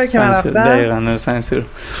 سنسیرو که من رفتم. دقیقاً سنسیرو.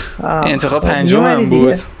 انتخاب 5م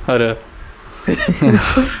بود. آره.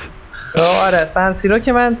 آره سنسیرو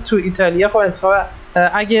که من تو ایتالیا خب انتخاب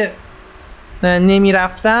اگه نمی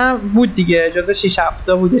رفتم بود دیگه جز 6-7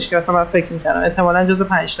 بودش که مثلا من فکر می‌کردم احتمالاً جز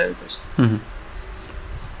 5 تا می‌ذاشتم.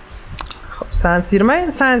 خب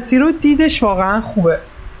سنسیرو دیدش واقعا خوبه.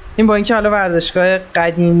 این با اینکه حالا ورزشگاه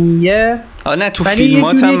قدیمیه نه تو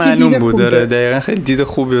فیلمات هم معلوم بود داره. دقیقاً خیلی دید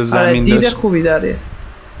خوبی رو زمین داشت. دید خوبی داره.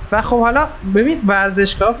 و خب حالا ببین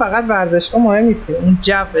ورزشگاه فقط ورزشگاه مهم نیست، اون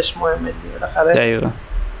جوش مهمه دیگه بالاخره. دقیقاً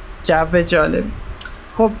جو جالب.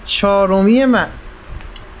 خب چهارمی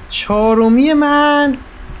من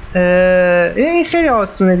این خیلی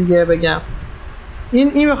آسونه دیگه بگم.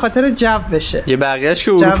 این به خاطر جو بشه. یه بقیه‌اش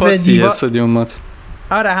که اروپاست استادیومات.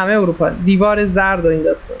 آره همه اروپا. دیوار زرد و این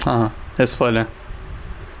داستان. اسفالن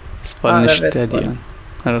اشتدیان.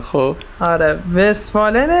 آره خب آره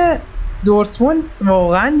وستفالن دورتموند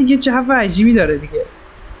واقعا دیگه جو عجیبی داره دیگه.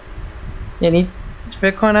 یعنی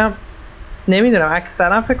فکر کنم نمیدونم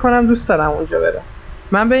اکثرا فکر کنم دوست دارم اونجا برم.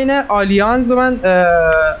 من بین آلیانز و من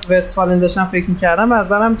وستفالن داشتم فکر می‌کردم، از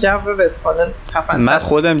نظرم جو وستفالن خفن. من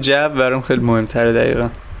خودم جو برام خیلی مهم‌تره دقیقاً.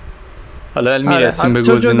 حالا میرسیم به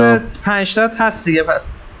گزینه‌ها. 5 تا هست دیگه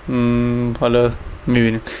پس. حالا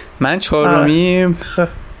می‌بینیم. من چهارمی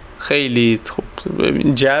خیلی خوب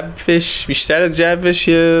جوش بیشتر از جوش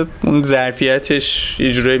اون ظرفیتش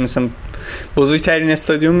یه جورایی مثلا بزرگترین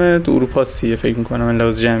استادیوم اروپا سیه فکر می‌کنم من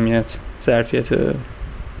لحاظ جمعیت ظرفیت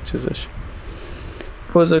چیزاش.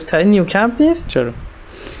 بزرگترین نیوکمپ نیست؟ چرا؟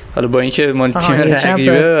 حالا با اینکه مال تیم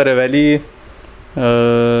رقیبه آره ولی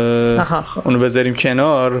اونو بذاریم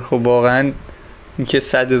کنار. خب واقعا اینکه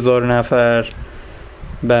 100,000 نفر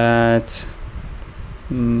بعد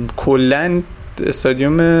کلن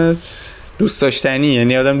استادیوم دوست داشتنی،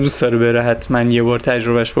 یعنی آدم دوست داره بره حتما یه بار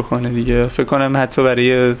تجربهش بکنه دیگه. فکر کنم حتی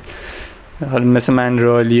برای حالا مثل من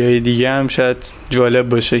رئالیای دیگه هم شاید جالب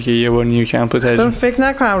باشه که یه بار نیوکمپ رو تجربه. فکر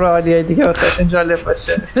نکنم رئالیای دیگه واسه جالب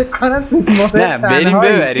باشه. نه بریم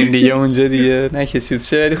ببریم دیگه اونجا دیگه، نه که چیز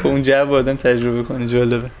شه ولی خب اونجا آدم تجربه کنه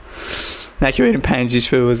جالبه، نه که بریم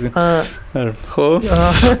 5 ببازیم. خب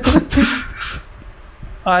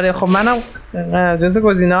آره خب منم جز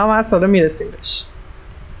گزینه‌ام هست، حالا میرسیم بهش.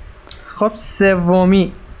 خب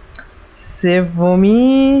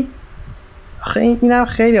سومی آخه اینم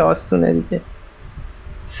خیلی آسونه دیگه.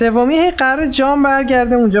 سومی هی قرار جام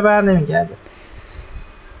برگرده اونجا بر نمیگرده.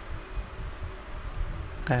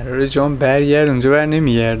 قرار جام برگرده اونجا بر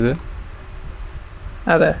نمیگرده.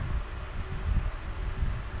 آره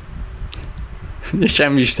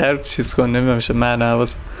یکم بیشتر چیز کن نمیشه من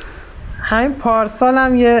حواس. همین پارسال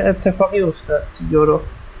هم یه اتفاقی افتاد تو یورو.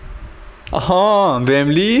 آها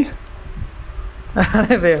ومبلی.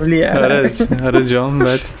 ومبلی آره جام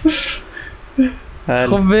بعد.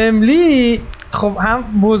 خب ومبلی خب هم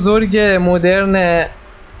بزرگ مدرن،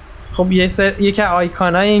 خب یکی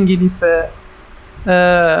آیکانای انگلیسه،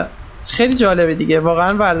 خیلی جالبه دیگه،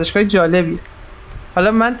 واقعا ورزشگاه جالبیه.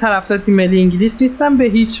 حالا من طرفدار تیم ملی انگلیس نیستم به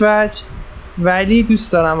هیچ وجه، ولی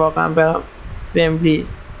دوست دارم واقعا برم ومبلی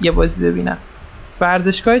یه بازی ببینم.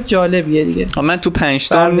 ورزشگاه جالبیه دیگه. من تو 5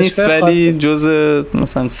 تا نیست ولی جز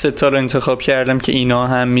مثلا 3 تا رو انتخاب کردم که اینا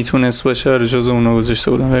هم میتونست باشه، جز اونا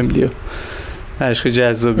گذاشته بودم ومبلیو. ورزشگاه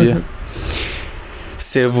جذابیه.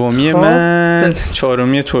 سومی من،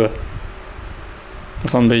 چهارمی تو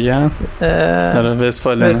میخوام بگم. آره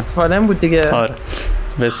وستفالن بود دیگه. آره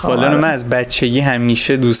وستفالن رو من از بچگی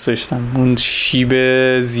همیشه دوست داشتم. اون شیب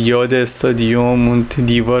زیاد استادیوم، اون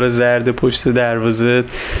دیوار زرد پشت دروازه،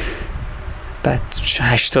 بعد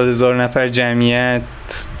 80,000 نفر جمعیت،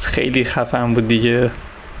 خیلی خفن بود دیگه.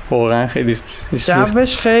 واقعا خیلی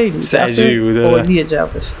جوش خیلی سجی بود. عالیه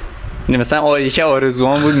جوش. مثلا یکی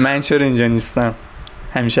آرزوام بود من چرا اینجا نیستم،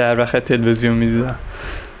 همیشه هر وقت تلویزیون میدیدم.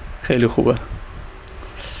 خیلی خوبه.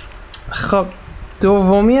 خب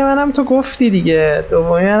دومی منم تو گفتی دیگه.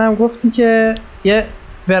 دومی منم گفتی که یه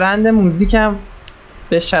برند موزیکم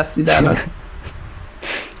بهش چسبیدم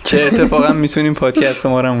که اتفاقا میتونیم پادکست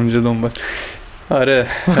ما رو اونجا دنبال. آره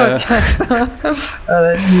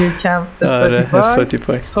نیوکمپ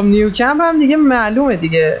اسپاتیفای. خب نیوکمپ هم دیگه معلومه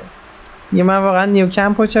دیگه. من واقعا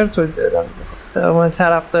نیوکمپ رو چرا توضیح بدم؟ من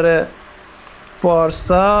طرفدار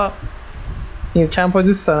بارسا نیوکمپ رو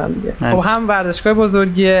دوست دارم دیگه. خب هم ورزشگاه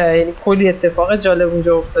بزرگیه، یعنی کلی اتفاق جالب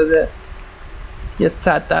اونجا افتاده. یه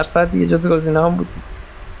 100% دیگه جز گزینه هم بود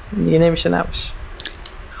دیگه، نمیشه نباشه.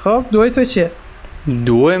 خب دوی تو چیه؟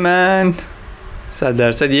 دوی من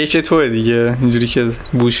 100% یک توه دیگه، اینجوری که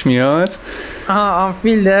بوش میاد.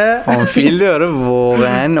 آنفیلده. آره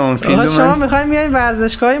واقعا آنفیلد. شما میخوایم میایین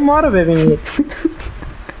ورزشگاه ما رو ببینید.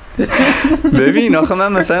 ببین آخه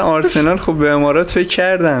من مثلا آرسنال خب به امارات فکر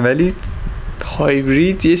کردم، ولی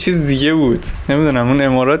هایبرید یه چیز دیگه بود. نمیدونم اون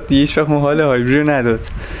امارات دیگه هیچ وقت حال هایبرید رو نداد.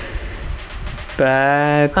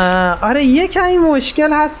 بعد آره یک این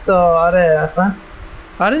مشکل هست. آره اصلا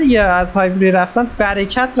آره دیگه، از هایبرید رفتن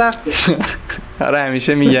برکت رفت. آره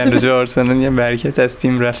همیشه میگن رجا آرسنال یه برکت از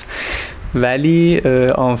تیم رفت، ولی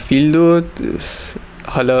آنفیلد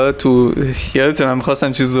حالا تو یادت من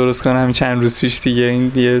می‌خواستم چیز درست کنم چند روز پیش دیگه، این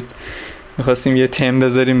دیگه می‌خواستیم یه تم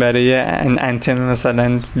بذاریم برای انتم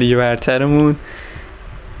مثلا لیگ برترمون.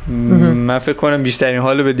 من فکر کنم بیشترین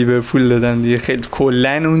حالو به لیورپول دادم دیگه. خیلی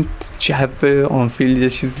کلا اون جو آنفیلد یه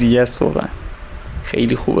چیز دیگه است، واقعا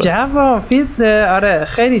خیلی خوبه جو آنفیلد. آره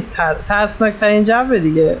خیلی ترسناک‌ترین جو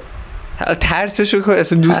دیگه. ترسشو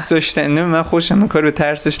اصلا دوست داشتن نه، من خوشم کار به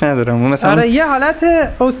ترسش ندارم. مثلا آره یه حالت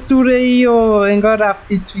اسطوره‌ای و انگار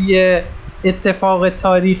رفتی توی اتفاق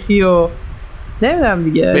تاریخی و نمیدونم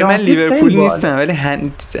دیگه. من لیورپول نیستم ولی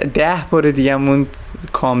 10 بار دیگه اون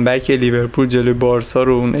کامبک لیورپول جلوی بارسا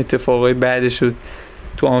رو، اون اتفاقای بعدش رو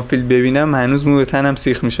تو آنفیلد ببینم هنوز مو تنم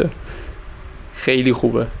سیخ میشه. خیلی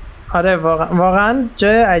خوبه. آره واقعا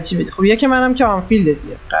جای عجیبی. خب یکی منم که آنفیلد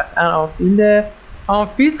دیگه، قطعا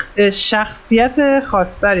آنفیلد شخصیت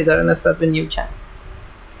خاص‌تری داره نسبت به نیوکمپ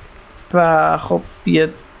و خب یه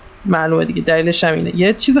معلومه دیگه دلیلش هم اینه،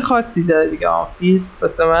 یه چیز خاصی داره دیگه آنفیلد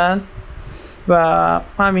واسه من و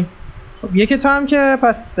همین. خب یکی تو هم که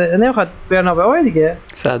پس نمیخواد برنابئو دیگه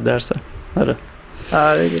 100%.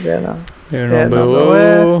 آره دیگه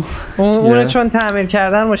برنابئو اون چون تعمیر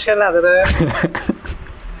کردن مشکل نداره.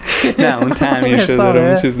 نه اون تعمیر شده داره،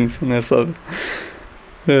 اون چیز نیست، اون حسابه.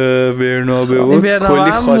 برنابئو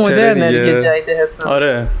کلی خاطره دیگه.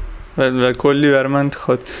 آره و کلی برای من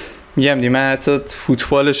میگم دیگه، من حتی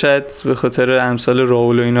فوتبال شاید به خاطر امثال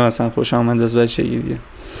راول و اینا اصلا خوشم اومد از بچگی دیگه.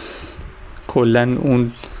 کلا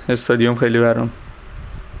اون استادیوم خیلی برام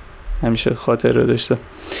همیشه خاطره داشته.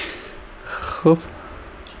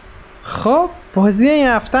 خب بازی این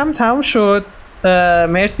هفتم تموم شد.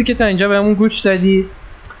 مرسی که تا اینجا بهمون گوش دادی.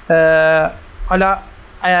 حالا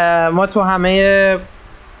ما تو همه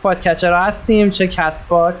پادکسترها هستیم، چه کست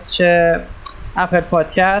باکس، چه اپل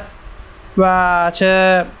پادکست و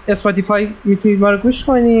چه اسپاتیفای، میتونید ما رو گوش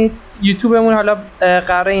کنید. یوتیوبمون حالا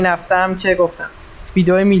قرار این هفته هم که گفتم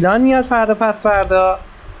ویدیو میلان میاد فردا پس فردا،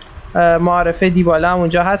 معرفه دیبالا هم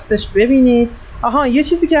اونجا هستش ببینید. یه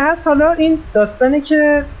چیزی که هست، حالا این داستانه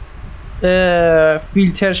که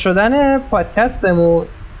فیلتر شدن پادکستمون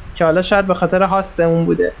که حالا شاید به خاطر هاستمون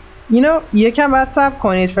بوده، اینو یکم بعد صبر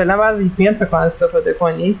کنید، فعلا بعد VPN فکر کنم استفاده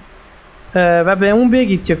کنید و به اون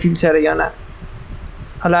بگید که فیلتره یا نه.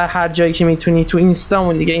 حالا هر جایی که میتونی، تو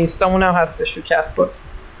اینستامون دیگه، اینستامون هم هستش تو کست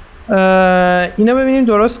باکس. اینا ببینیم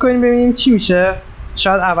درست کنیم، ببینیم چی میشه،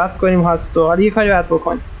 شاید عوض کنیم هاستو، حالا یه کاری باید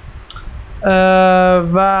بکنیم.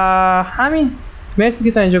 و همین. مرسی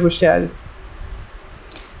که تا اینجا گوش کردید.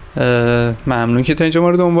 ممنون که تا اینجا ما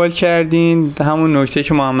رو دنبال کردین. همون نکته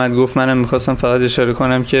که محمد گفت منم میخواستم فقط اشاره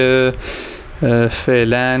کنم که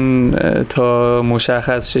فعلا تا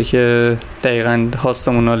مشخص شه که دقیقاً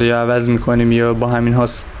هاستمون حالا یا عوض میکنیم یا با همین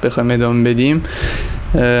هاست بخوایم ادامه بدیم،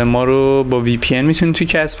 ما رو با VPN میتونید توی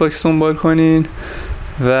کست باکس دنبال کنین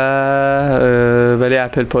ولی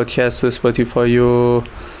اپل پادکست و اسپاتیفای و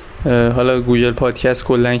حالا گوگل پادکست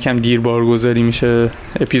کلا کم دیر بارگذاری میشه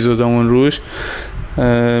اپیزودامون روش،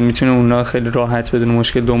 میتونه اونا خیلی راحت بدون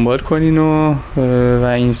مشکل دنبال کنین و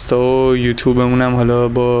اینستا و یوتیوبمون هم حالا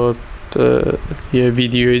با یه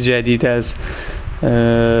ویدیو جدید از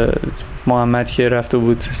محمد که رفته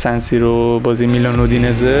بود سنسی رو بازی میلان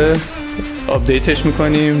اودینزه آپدیتش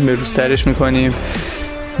میکنیم، بروزترش میکنیم.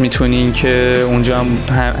 میتونین که اونجا هم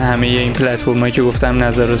همه این پلتفرمایی که گفتم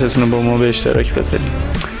نظراتتون رو با ما به اشتراک بذارین.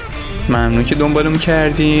 ممنون که دنبالمون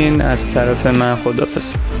کردین. از طرف من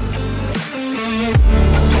خداحافظ.